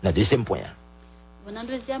dans le deuxième point. Bon, dans le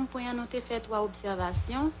deuxième point, nous avons fait 3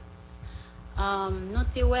 observations.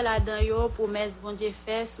 Nous avons là-dedans pour mettre bon Dieu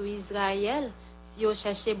fait sur Israël si vous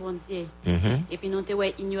cherchez bon Dieu. Et puis nous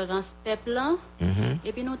avons ignorance peuple.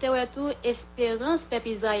 Et puis nous avons tout espérance peuple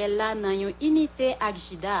Israël là dans une unité avec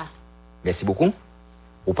Juda. Merci beaucoup.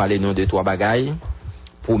 Vous parlez nous de 3 bagailles.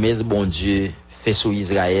 Promesse bon Dieu fait sur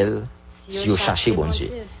Israël si vous cherchez bon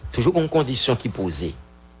Dieu. Toujours une condition qui posée,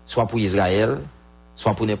 soit pour Israël,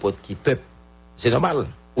 soit pour n'importe qui peuple. C'est normal.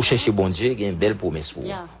 Ou chercher bon Dieu, il y a une belle promesse pour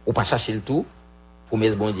vous. Ou pas chercher le tout,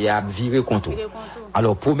 promesse bon Dieu a viré contre vous.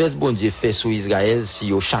 Alors, promesse bon Dieu fait sur Israël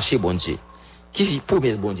si vous cherchez bon Dieu. Qui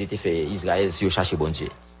promesse bon Dieu te fait Israël si vous cherchez bon Dieu?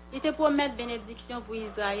 Il te promet bénédiction pour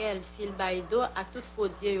Israël s'il baille d'eau à tout faux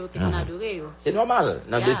Dieu qu'on adore. C'est normal.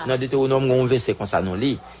 Dans Deutéronome, on verset comme ça, non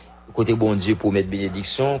lit. Côté bon Dieu promet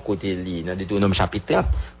bénédiction, côté li. Dans Deutéronome chapitre 30,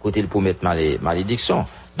 côté le promet malédiction.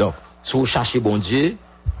 Donc, si vous cherchez bon Dieu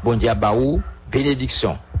a baou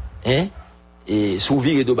bénédiction. Hein? Et si vous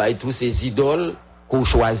virez de bail tous ces idoles qu'on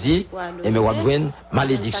choisit, et me vous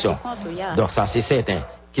malédiction. Donc, ça, c'est certain.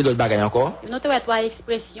 Qui d'autre bagaille encore? Nous avons 3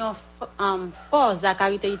 expressions fortes à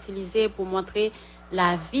caractère utilisées pour montrer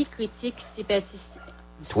la vie critique superstitieuse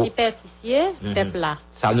peuple là.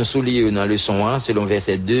 Ça nous souligne dans le leçon 1, selon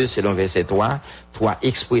verset 2, selon verset 3, 3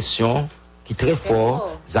 expressions qui très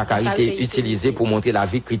fortes à caractère utilisées pour montrer la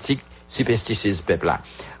vie critique superstitieuse peuple là.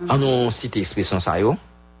 On a cité expression ça yo.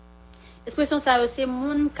 Expression ça c'est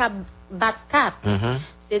moun ka bat cap.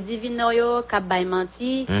 C'est divino yo ka bay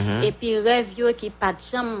menti et puis rêve yo qui pas de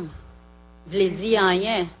chambre vle di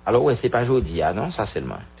rien. Alors ouais, c'est pas aujourd'hui non, ça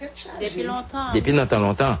seulement. Depuis longtemps. Depuis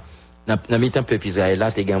longtemps. Dans mi-temps peuple Israël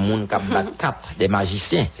là, t'es un monde qui bat cap des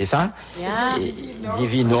magiciens, c'est ça?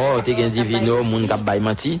 Divino, t'es un divino monde qui bay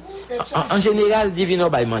menti. En général, divino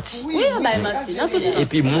bay menti. Oui, bay menti. Et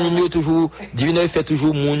puis moun yo toujours divino fait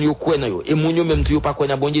toujours moun yo connait yo. Et moun yo même toujours pas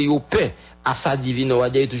connait bon Dieu yo peur. À ça divino a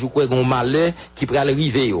toujours quoi un malheur qui pral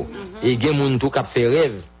arriver yo. Et gen moun tout cap fait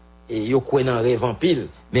rêve et yo quoi dans rêve en pile.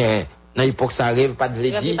 Mais dans l'époque ça rêve pas de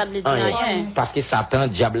le dire parce que Satan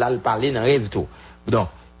diable là parler dans rêve tout. Donc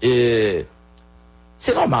c'est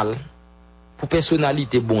normal pour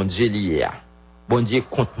personnalité bon Dieu lié à bon Dieu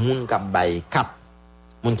compte moun qui bail cap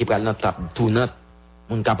moun qui pral dans tap tournante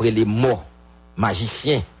moun qui après les morts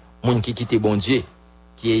magiciens moun qui quitte bon Dieu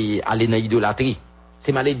qui est allé dans idolâtrie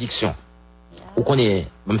c'est malédiction. Ou connaît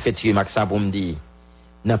me fait tirer max ça pour me dire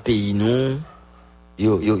dans pays nous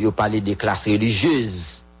yo parler de classe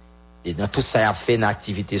religieuse et dans tout ça y a fait une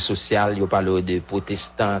activité sociale yo parle de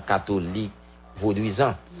protestants catholiques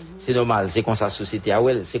vaudouisants. C'est normal, c'est comme ça la société a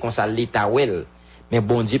c'est comme ça l'état a mais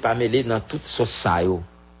bon Dieu pas mêlé dans toute ça yo.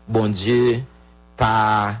 Bon Dieu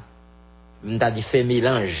pas m'ta dit fait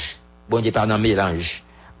mélange. Bon Dieu pas dans mélange.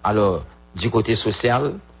 Alors du côté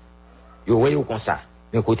social yo ouais comme ça.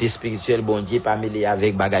 Mais côté spirituel, bon Dieu pas mêlé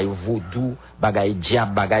avec bagaille vaudou, bagaille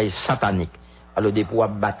diable, bagaille satanique. Alors depuis ou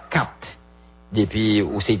battre cap, depuis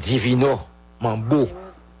ou c'est divino, mambo,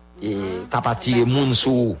 et cap tirer moun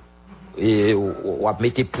sou, et ou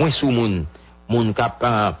mettre point sous moun cap,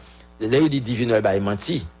 là il dit divino ba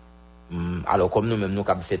menti. Alors comme nous même nous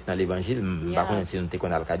cap fait dans l'évangile, pas connaître si nous te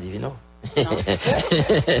connait le cas divino.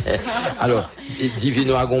 Alors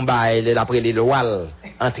divino a gomba elle après les lois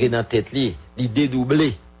entrer dans tête li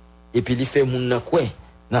dédoubler et puis il fait moun nan quoi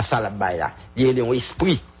dans salle bail là il est un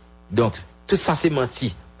esprit donc tout ça c'est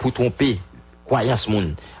menti pour tromper croyance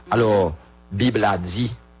moun. Alors Bible a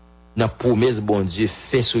dit dans promesse bon Dieu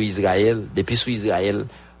fait sur Israël depuis sur Israël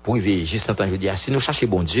pour arriver juste en temps je dis si nous chercher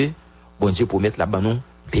bon Dieu pour mettre là-bas non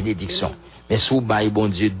bénédiction mais sous bail bon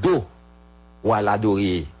Dieu d'eau ou à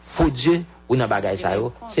l'adorer faux Dieu ou dans bagaille ça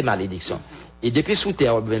yo c'est malédiction et depuis sous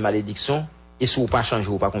terre on malédiction et si vous pas changer,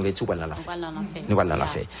 vous pas convertir, vous pas dans l'affaire. Nous pas dans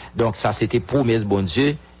l'affaire. Donc ça c'était promesse bon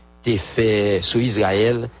Dieu, t'es fait sur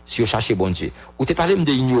Israël, si vous cherchez bon Dieu. Ou t'es parlé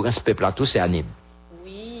de ignorance peuple là tout c'est Anib.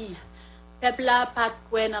 Oui. Peuple là pas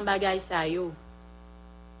quoi dans bagay ça yo.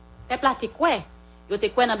 Peuple là t'es quoi? Yo te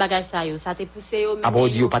quoi dans bagay ça yo, ça te poussé yo. Ah bon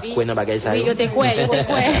Dieu pas de quoi dans bagay ça yo. Oui, yo te quoi.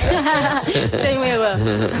 C'est vrai.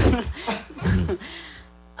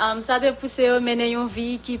 Ça te poussé yo mener une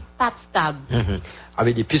vie qui pas stable.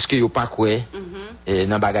 Avec des puisque yo pas quoi et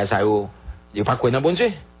dans bagay ça yo pas quoi dans bon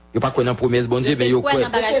Dieu. Yo pas quoi dans promesse bon Dieu mais yo quoi dans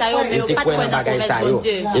bagay ça yo mais yo pas quoi dans promesse bon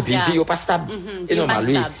Dieu. Et puis yo pas stable. Et normal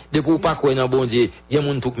lui depuis pas quoi dans bon Dieu, il y a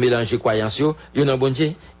monde tout mélanger croyance yo dans bon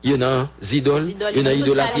Dieu, yo dans idoles, yo dans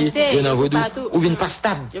idolâtrie, yo dans vaudou ou vinn pas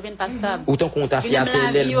stable. Yo vinn pas stable. Autant qu'on t'a fait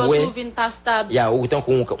l'aile bois. Il y a autant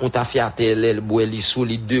qu'on t'a fait l'aile bois li sous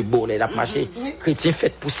les deux bords la marcher. Chrétien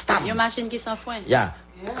fait pour stable. Yo machine qui s'en foin. Ya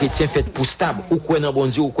chrétien fait pour stable ou quoi dans bon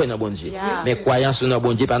Dieu ou quoi dans bon Dieu. Mais croyance dans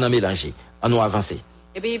bon Dieu pas dans mélanger. On nous avancer.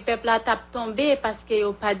 Et puis le peuple a tombé parce que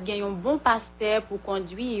yo pas de un bon pasteur pour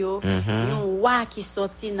conduire yo, un roi qui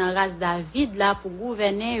sorti dans race David là pour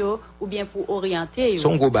gouverner yo ou bien pour orienter yo.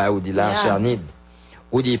 Son gros ba ou dit là Charnid.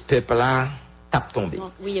 Ou dit peuple là tape tomber.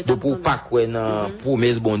 De pour pas quoi dans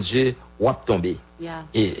promesse bon Dieu ou tomber.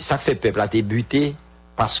 Et ça fait peuple a été buté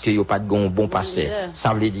parce que yo pas de bon pasteur.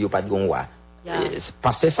 Ça veut dire yo pas de bon roi.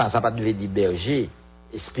 Pasteur ça pas veut dire berger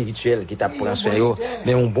spirituel qui t'a prend soin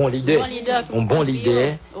mais un bon leader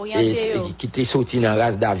et qui t'est sorti dans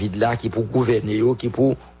race David là qui pour gouverner qui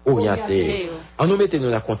pour orienter. On nous mettez nous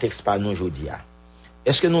dans le contexte par nous aujourd'hui.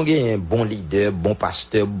 Est-ce que nous avons un bon leader, bon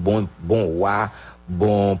pasteur, bon roi,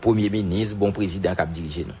 bon premier ministre, bon président qui a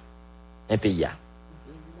dirigé nous un pays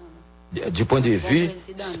du point de vue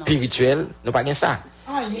spirituel, nous pas ça.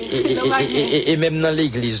 Et même dans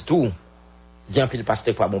l'église tout il y a un pile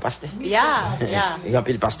pasteur pas bon pasteur. Il y a un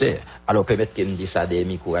pile pasteur. Alors permettre que nous dise ça des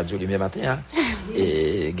micros radio le même matin.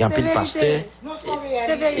 Et il y a un pile pasteur.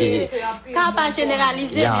 C'est vrai. Quand pas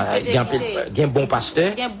généraliser. Il y a un bon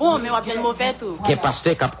pasteur. Il y a un bon mais on a bien mauvais tout. Il y a un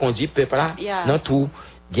pasteur qui a conduit peuple là dans tout.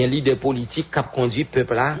 Il y a un leader politique qui a conduit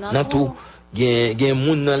peuple là dans tout. Il y a un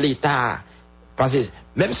monde dans l'état parce que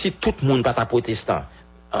même si tout le monde pas protestant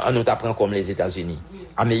on nous apprend comme les États-Unis.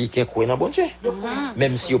 Américains croient dans bon Dieu.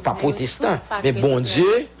 Même si ils pas protestants, mais bon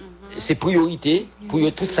Dieu, c'est priorité pour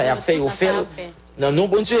tout ça y a fait, non non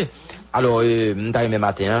bon Dieu. Alors même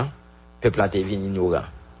matin, peuple a été venu ignorant.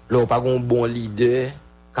 Là pas un bon leader,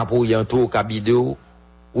 cap oriental, cap bidou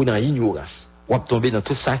ou dans ignorance. On va tomber dans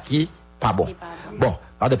tout ça qui pas bon. Bon,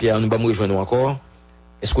 alors Pierre nous va me rejoindre encore.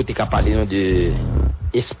 Est-ce que tu es capable de parler de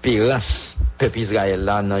espérance peuple Israël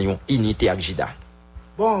là dans une unité avec Juda?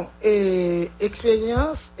 Bon,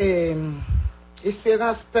 expérience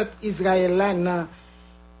espérance peuple Israël là dans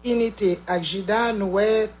unité avec Juda nous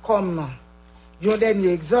est comme un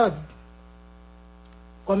dernier exode,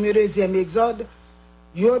 comme un deuxième exode,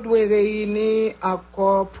 yo doit réunir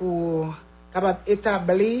encore pour capable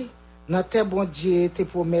établir dans tes bon Dieu te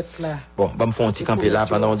promettre là. Bon, me faire un petit camper là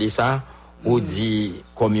pendant on dit ça. Ou dit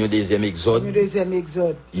comme un deuxième exode.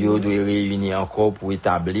 Yo doit réunir encore pour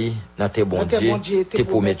établir dans tes bon Dieu te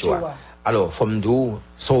promettre. Alors, femme d'où,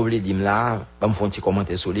 sauve les dîmes là, me faire un petit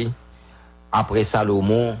commentaire sur lui. Après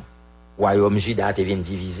Salomon, royaume Juda te vient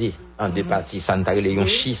diviser en deux parties. Ça n'a un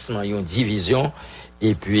schisme, une division.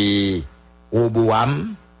 Et puis,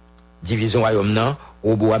 Roboam, division royaume non,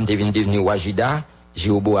 Roboam te vient devenir roi Juda,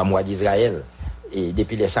 Jéroboam roi d'Israël. Et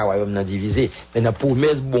depuis les ça royaume nan divisé mais la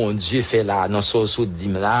promesse bon Dieu fait là dans sous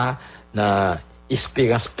dîme là dans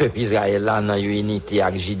espérance peuple Israël là dans unité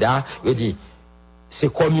avec Juda il dit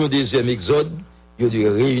c'est comme un deuxième exode il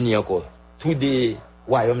doit réunir encore tous des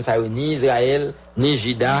royaumes ça ni Israël ni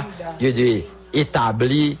Juda il doit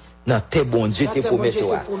établir dans tes bon Dieu te promet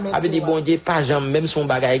toi avec dit bon Dieu pas jamais même son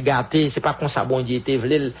bagage gâté c'est pas comme ça bon Dieu te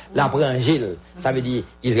veut la prangile ça veut dire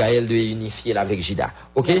Israël doit unifier avec Juda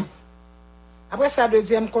OK. Après ça,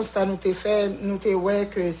 deuxième constat, nous t'ai fait, nous t'ai ouais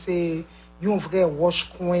que c'est un vrai roche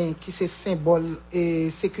coin qui c'est symbole et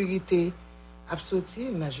sécurité absolue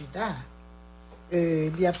dans Juda.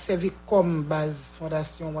 Il a servi comme base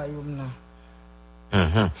fondation royaume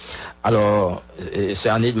là. Alors, c'est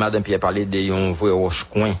Annie de Madame Pierre parlait de un vrai roche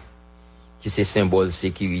coin qui c'est symbole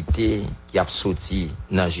sécurité qui a sorti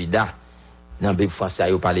dans Juda. Dans le Bible français,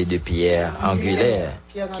 il parlait de pierre angulaire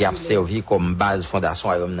qui a servi comme base fondation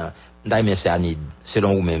royaume là. D'ailleurs, c'est Anid,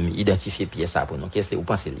 selon vous-même, identifier Pierre ça pour nous. Qu'est-ce que vous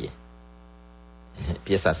pensez lié?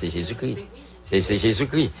 Pierre ça, c'est Jésus-Christ. C'est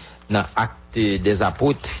Jésus-Christ. Dans Actes des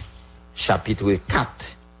Apôtres, chapitre 4,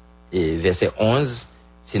 et verset 11,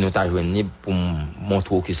 c'est notre journée pour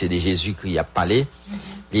montrer que c'est de Jésus-Christ qui a parlé.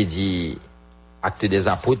 Il dit, Actes des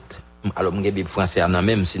Apôtres, alors mon Bible français en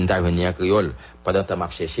même si nous avons en créole pendant que m'a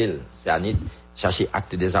cherché c'est Anit chercher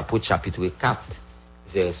Actes des Apôtres chapitre 4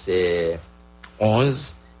 verset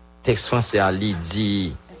 11 texte français ali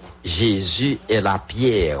dit Jésus est la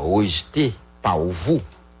pierre rejetée par vous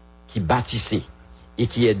qui bâtissez et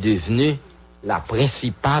qui est devenue la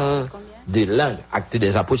principale de l'angle. Actes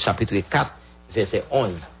des Apôtres chapitre 4 verset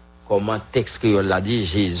 11. Comment texte créole l'a dit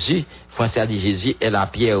Jésus, français a dit Jésus est la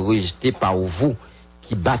pierre rejetée par vous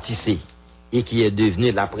qui bâtissez et qui est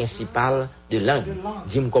devenue la principale de l'angle.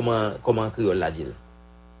 Dis-moi comment créole l'a dit.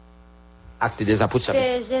 Actes des Apôtres chapitre.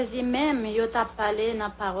 C'est Jésus même, il t'a parlé dans la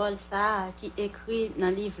parole ça qui écrit dans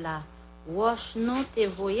le livre là. Roche nous te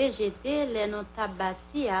voyez jeter les nous t'a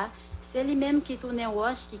bâti c'est lui-même qui tourne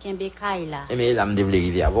roche qui kembe caille là. Mais là me devait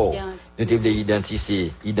arriver avant. Nous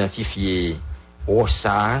devons identifier roche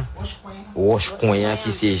ça, roche coin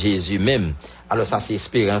qui c'est Jésus même. Alors ça c'est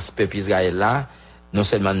espérance peuple Israël là. Non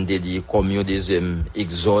seulement nous dit comme yo deuxième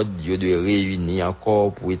exode, yo de réunir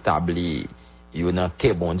encore pour établir yo nan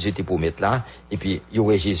terre bon Dieu te pour mettre là et puis il y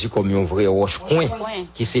aurait Jésus comme un vrai roche coin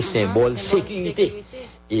qui c'est symbole sécurité.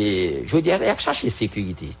 Et je dis, il a cherché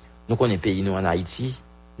sécurité. Nous connaissons pays nous en Haïti,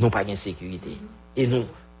 nous pas de sécurité. Et nous,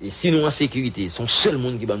 si nous en sécurité, son seul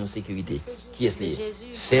monde qui va nous sécurité, qui est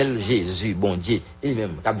celle Jésus, bon Dieu, et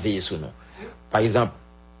même qui a veillé sur nous. Par exemple,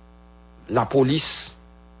 la police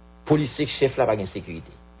chef là pas de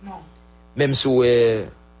sécurité. Non. Même si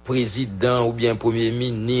président ou bien premier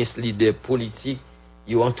ministre, leader politique,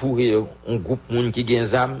 ils ont entouré un groupe monde qui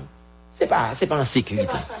gagne âme. C'est pas en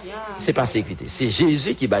sécurité. C'est pas en sécurité. C'est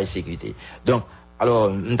Jésus qui bat la sécurité. Donc,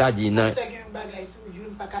 alors, on t'a dit, non.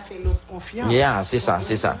 Yeah, c'est ça.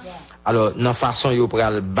 Alors, dans la façon, yo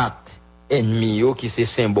pral battre ennemi, qui c'est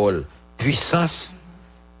symbole puissance,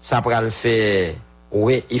 ça pral faire,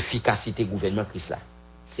 ouais, efficacité gouvernement Christ là.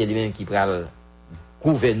 C'est lui-même qui pral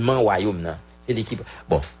gouvernement royaume là. C'est l'équipe.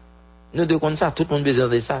 Bon. Nous devons comme ça, tout le monde besoin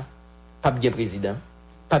de ça. Pas bien président,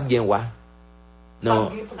 pas bien roi.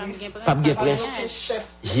 Non, pas bien prince.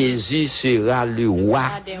 Jésus sera le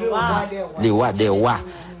roi des rois.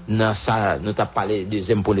 Dans ça, nous avons parlé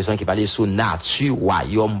deuxième position qui parlait sur nature,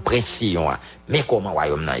 royaume, pression. Mais comment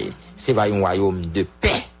royaume là? C'est pas un royaume de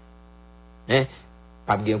paix. Hein?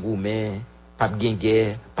 Pas bien gourmet, pas bien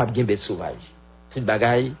guerre, pas bien bête sauvage. Toute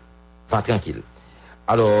bagaille, va tranquille.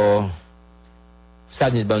 Alors,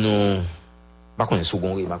 ça dit, nous, pas qu'on est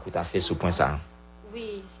second, il m'a fait ce point ça.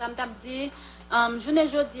 Oui, ça me dit. Je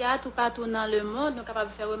ne dis à tout partout dans le monde, nous sommes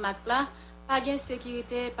capables de faire remarque là, pas de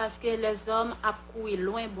sécurité parce que les hommes ont couru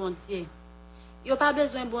loin bon Dieu. Ils n'ont pas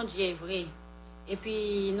besoin de bon Dieu, vrai. Et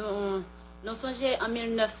puis, nous songeons en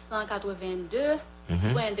 1982,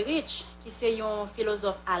 Friedrich, qui est un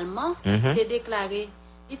philosophe allemand, a déclaré,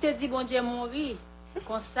 il te dit bon Dieu mourir.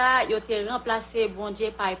 Comme ça, il a remplacé bon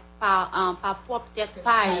Dieu par propre tête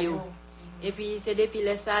par eux. Et puis, c'est depuis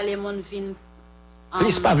ça, les monde viennent.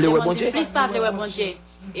 Plus pas vle bon Dieu. Plus pas vle bon Dieu.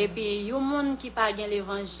 Et puis, yon moun qui pas gen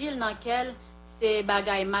l'évangile dans lequel c'est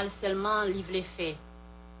bagay mal seulement livre fait.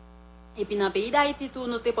 Et puis dans le pays d'Haïti tout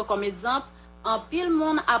nous te pas comme exemple, en pile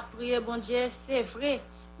monde a prié bon Dieu, c'est vrai,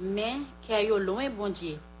 mais qu'il y a loin bon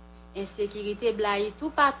Dieu. Insécurité blaye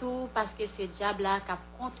tout partout parce que c'est diable là qui a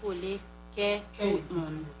contrôlé que tout le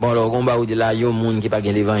monde. Bon alors on va vous dire là yon monde qui pas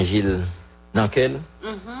gen l'évangile. Dans quel?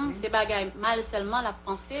 C'est bagay mal seulement la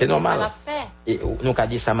pensée. C'est normal. La fait. Et nous avons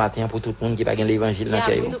dit ça matin pour tout le monde qui n'a pas l'évangile dans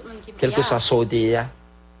quel? Quel que soit sauté.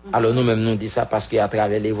 Alors nous-mêmes nous disons ça parce qu'à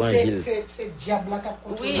travers l'évangile. C'est le diable qui a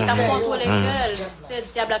contrôlé. Oui, qui a contrôlé cœur. C'est le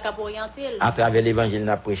diable qui a orienté. À travers l'évangile,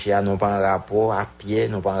 nous avons prêché à non pas un rapport à Pierre,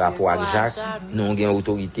 non pas un rapport à Jacques. Nous avons une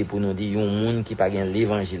autorité pour nous dire, il y a un monde qui n'a pas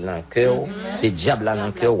l'évangile dans le cœur. C'est le diable dans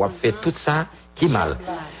le cœur. On a fait tout ça qui est mal.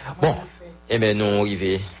 Bon, et bien nous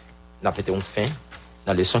arrivons. Nous avons fait une fin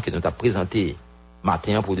dans la leçon que nous avons présentée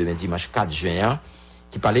matin pour demain dimanche 4 juin,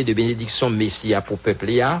 qui parlait de bénédiction Messia pour le peuple.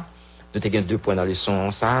 Nous avons 2 points dans la leçon,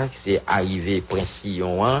 ça, c'est arrivé prince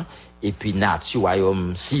Sion, et puis nature,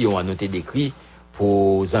 royaume Sion, nous avons décrit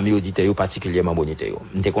pour les amis auditeurs, particulièrement boniteurs.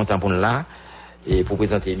 Nous sommes contents pour nous là, et pour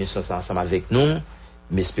présenter l'émission ensemble avec nous.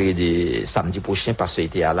 M'espérer de samedi prochain, parce que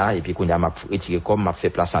c'était là, et puis qu'on a retiré comme, m'a fait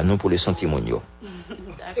place à nous pour le sentimonio.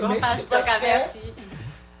 D'accord, pasteur, merci.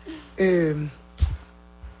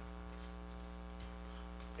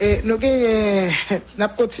 Nous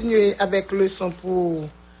avons continué avec le leçon pour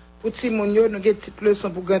Timonio. Nous avons une petite leçon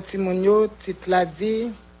pour Grand Timonio. Titre l'a dit.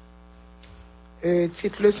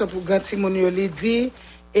 Titre leçon pour Grand Timonio dit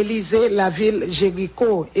Élisée, la ville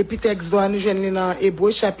Jéricho. Et puis texte doit nous joindre dans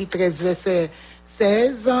Hébreu chapitre 13 verset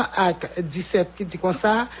 16 à 17 qui dit comme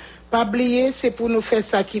ça. Pas oublier, c'est pour nous faire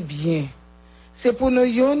ça qui est bien. C'est pour nous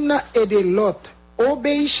yon et de l'autre.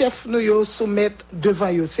 Obéis chef nous yo soumettre devant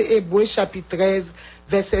yo. C'est Hébreux chapitre 13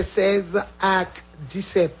 verset 16 à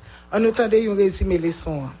 17. On entendait un résumé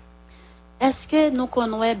leçon. Est-ce que nous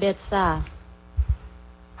connaissons bête ça?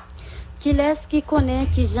 Qui est-ce qui connaît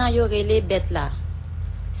qui Jean yoré les bêtes là?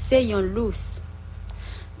 C'est yon lousse.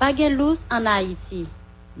 Pas gen lousse en Haïti,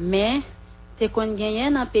 mais te kon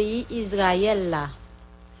genyen dans pays Israël là.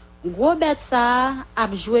 Gros bête ça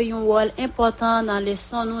a joué un rôle important dans les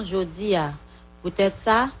leçon nous jodi a. Peut-être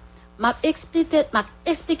ça, m'a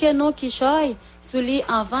expliqué nous qui choy sous lui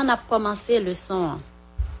avant n'a commencé le son.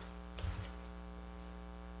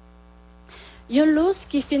 Yon lousse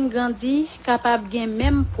qui fin grandi capable gen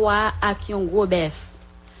même poids ak yon gros bœuf.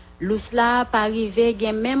 Lousse là pa rive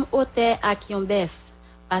gen même hauteur ak yon bœuf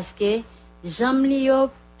parce que jambe li yo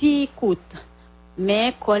pi coûte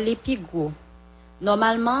mais col li pi gros.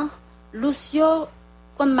 Normalement, lousse yo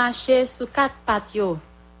kon marcher sous 4 pattes yo,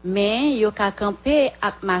 mais yo ka camper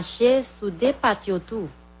ak marcher sous 2 pattes yo tout.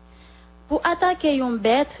 Pour attaquer yon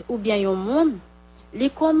bête ou bien yon monde, li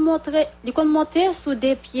kon monter sous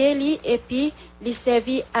 2 pieds li et puis li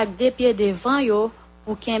servi ak 2 pieds devant yo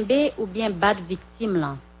pour kembe ou bien battre victime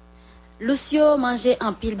là. Lucio mangeait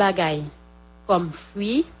en pile bagay comme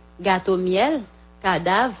fruits, gâteau miel,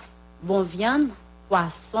 cadavre, bon viande,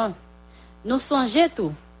 poisson. Nous songeons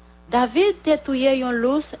tout. David te touye yon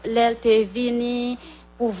lousse l'el te vini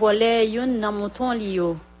pour voler yon nan mouton li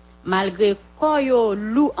yo. Malgré ko yo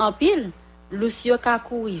lou en pile, Lucio ka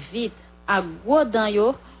kouri vite. A gros dan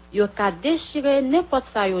yo ka déchiré n'importe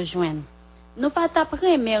ça yo joine. Nous pas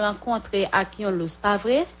t'après mais rencontrer ak yon lousse, pas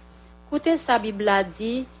vrai? Écoutez sa Bible a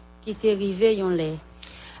dit qui t'est rivé yon lait.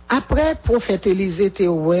 Après prophète Élisée te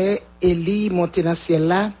ouais, Élie monté dans ciel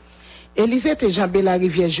là, Élisée te jambé la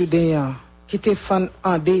rivière Judéen qui te fan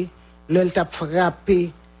andé, l'el t'a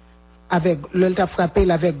frappé avec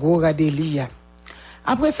gros radélia.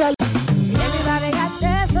 Après ça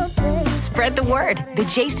Spread the word. The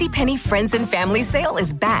JCPenney Friends and Family Sale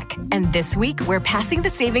is back. And this week, we're passing the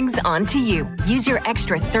savings on to you. Use your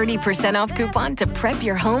extra 30% off coupon to prep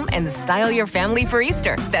your home and style your family for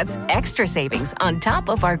Easter. That's extra savings on top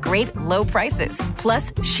of our great low prices.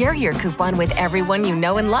 Plus, share your coupon with everyone you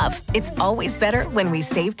know and love. It's always better when we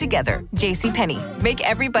save together. JCPenney. Make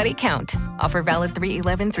everybody count. Offer valid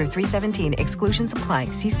 3/11 through 3/17. Exclusions apply.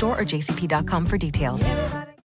 See store or jcp.com for details.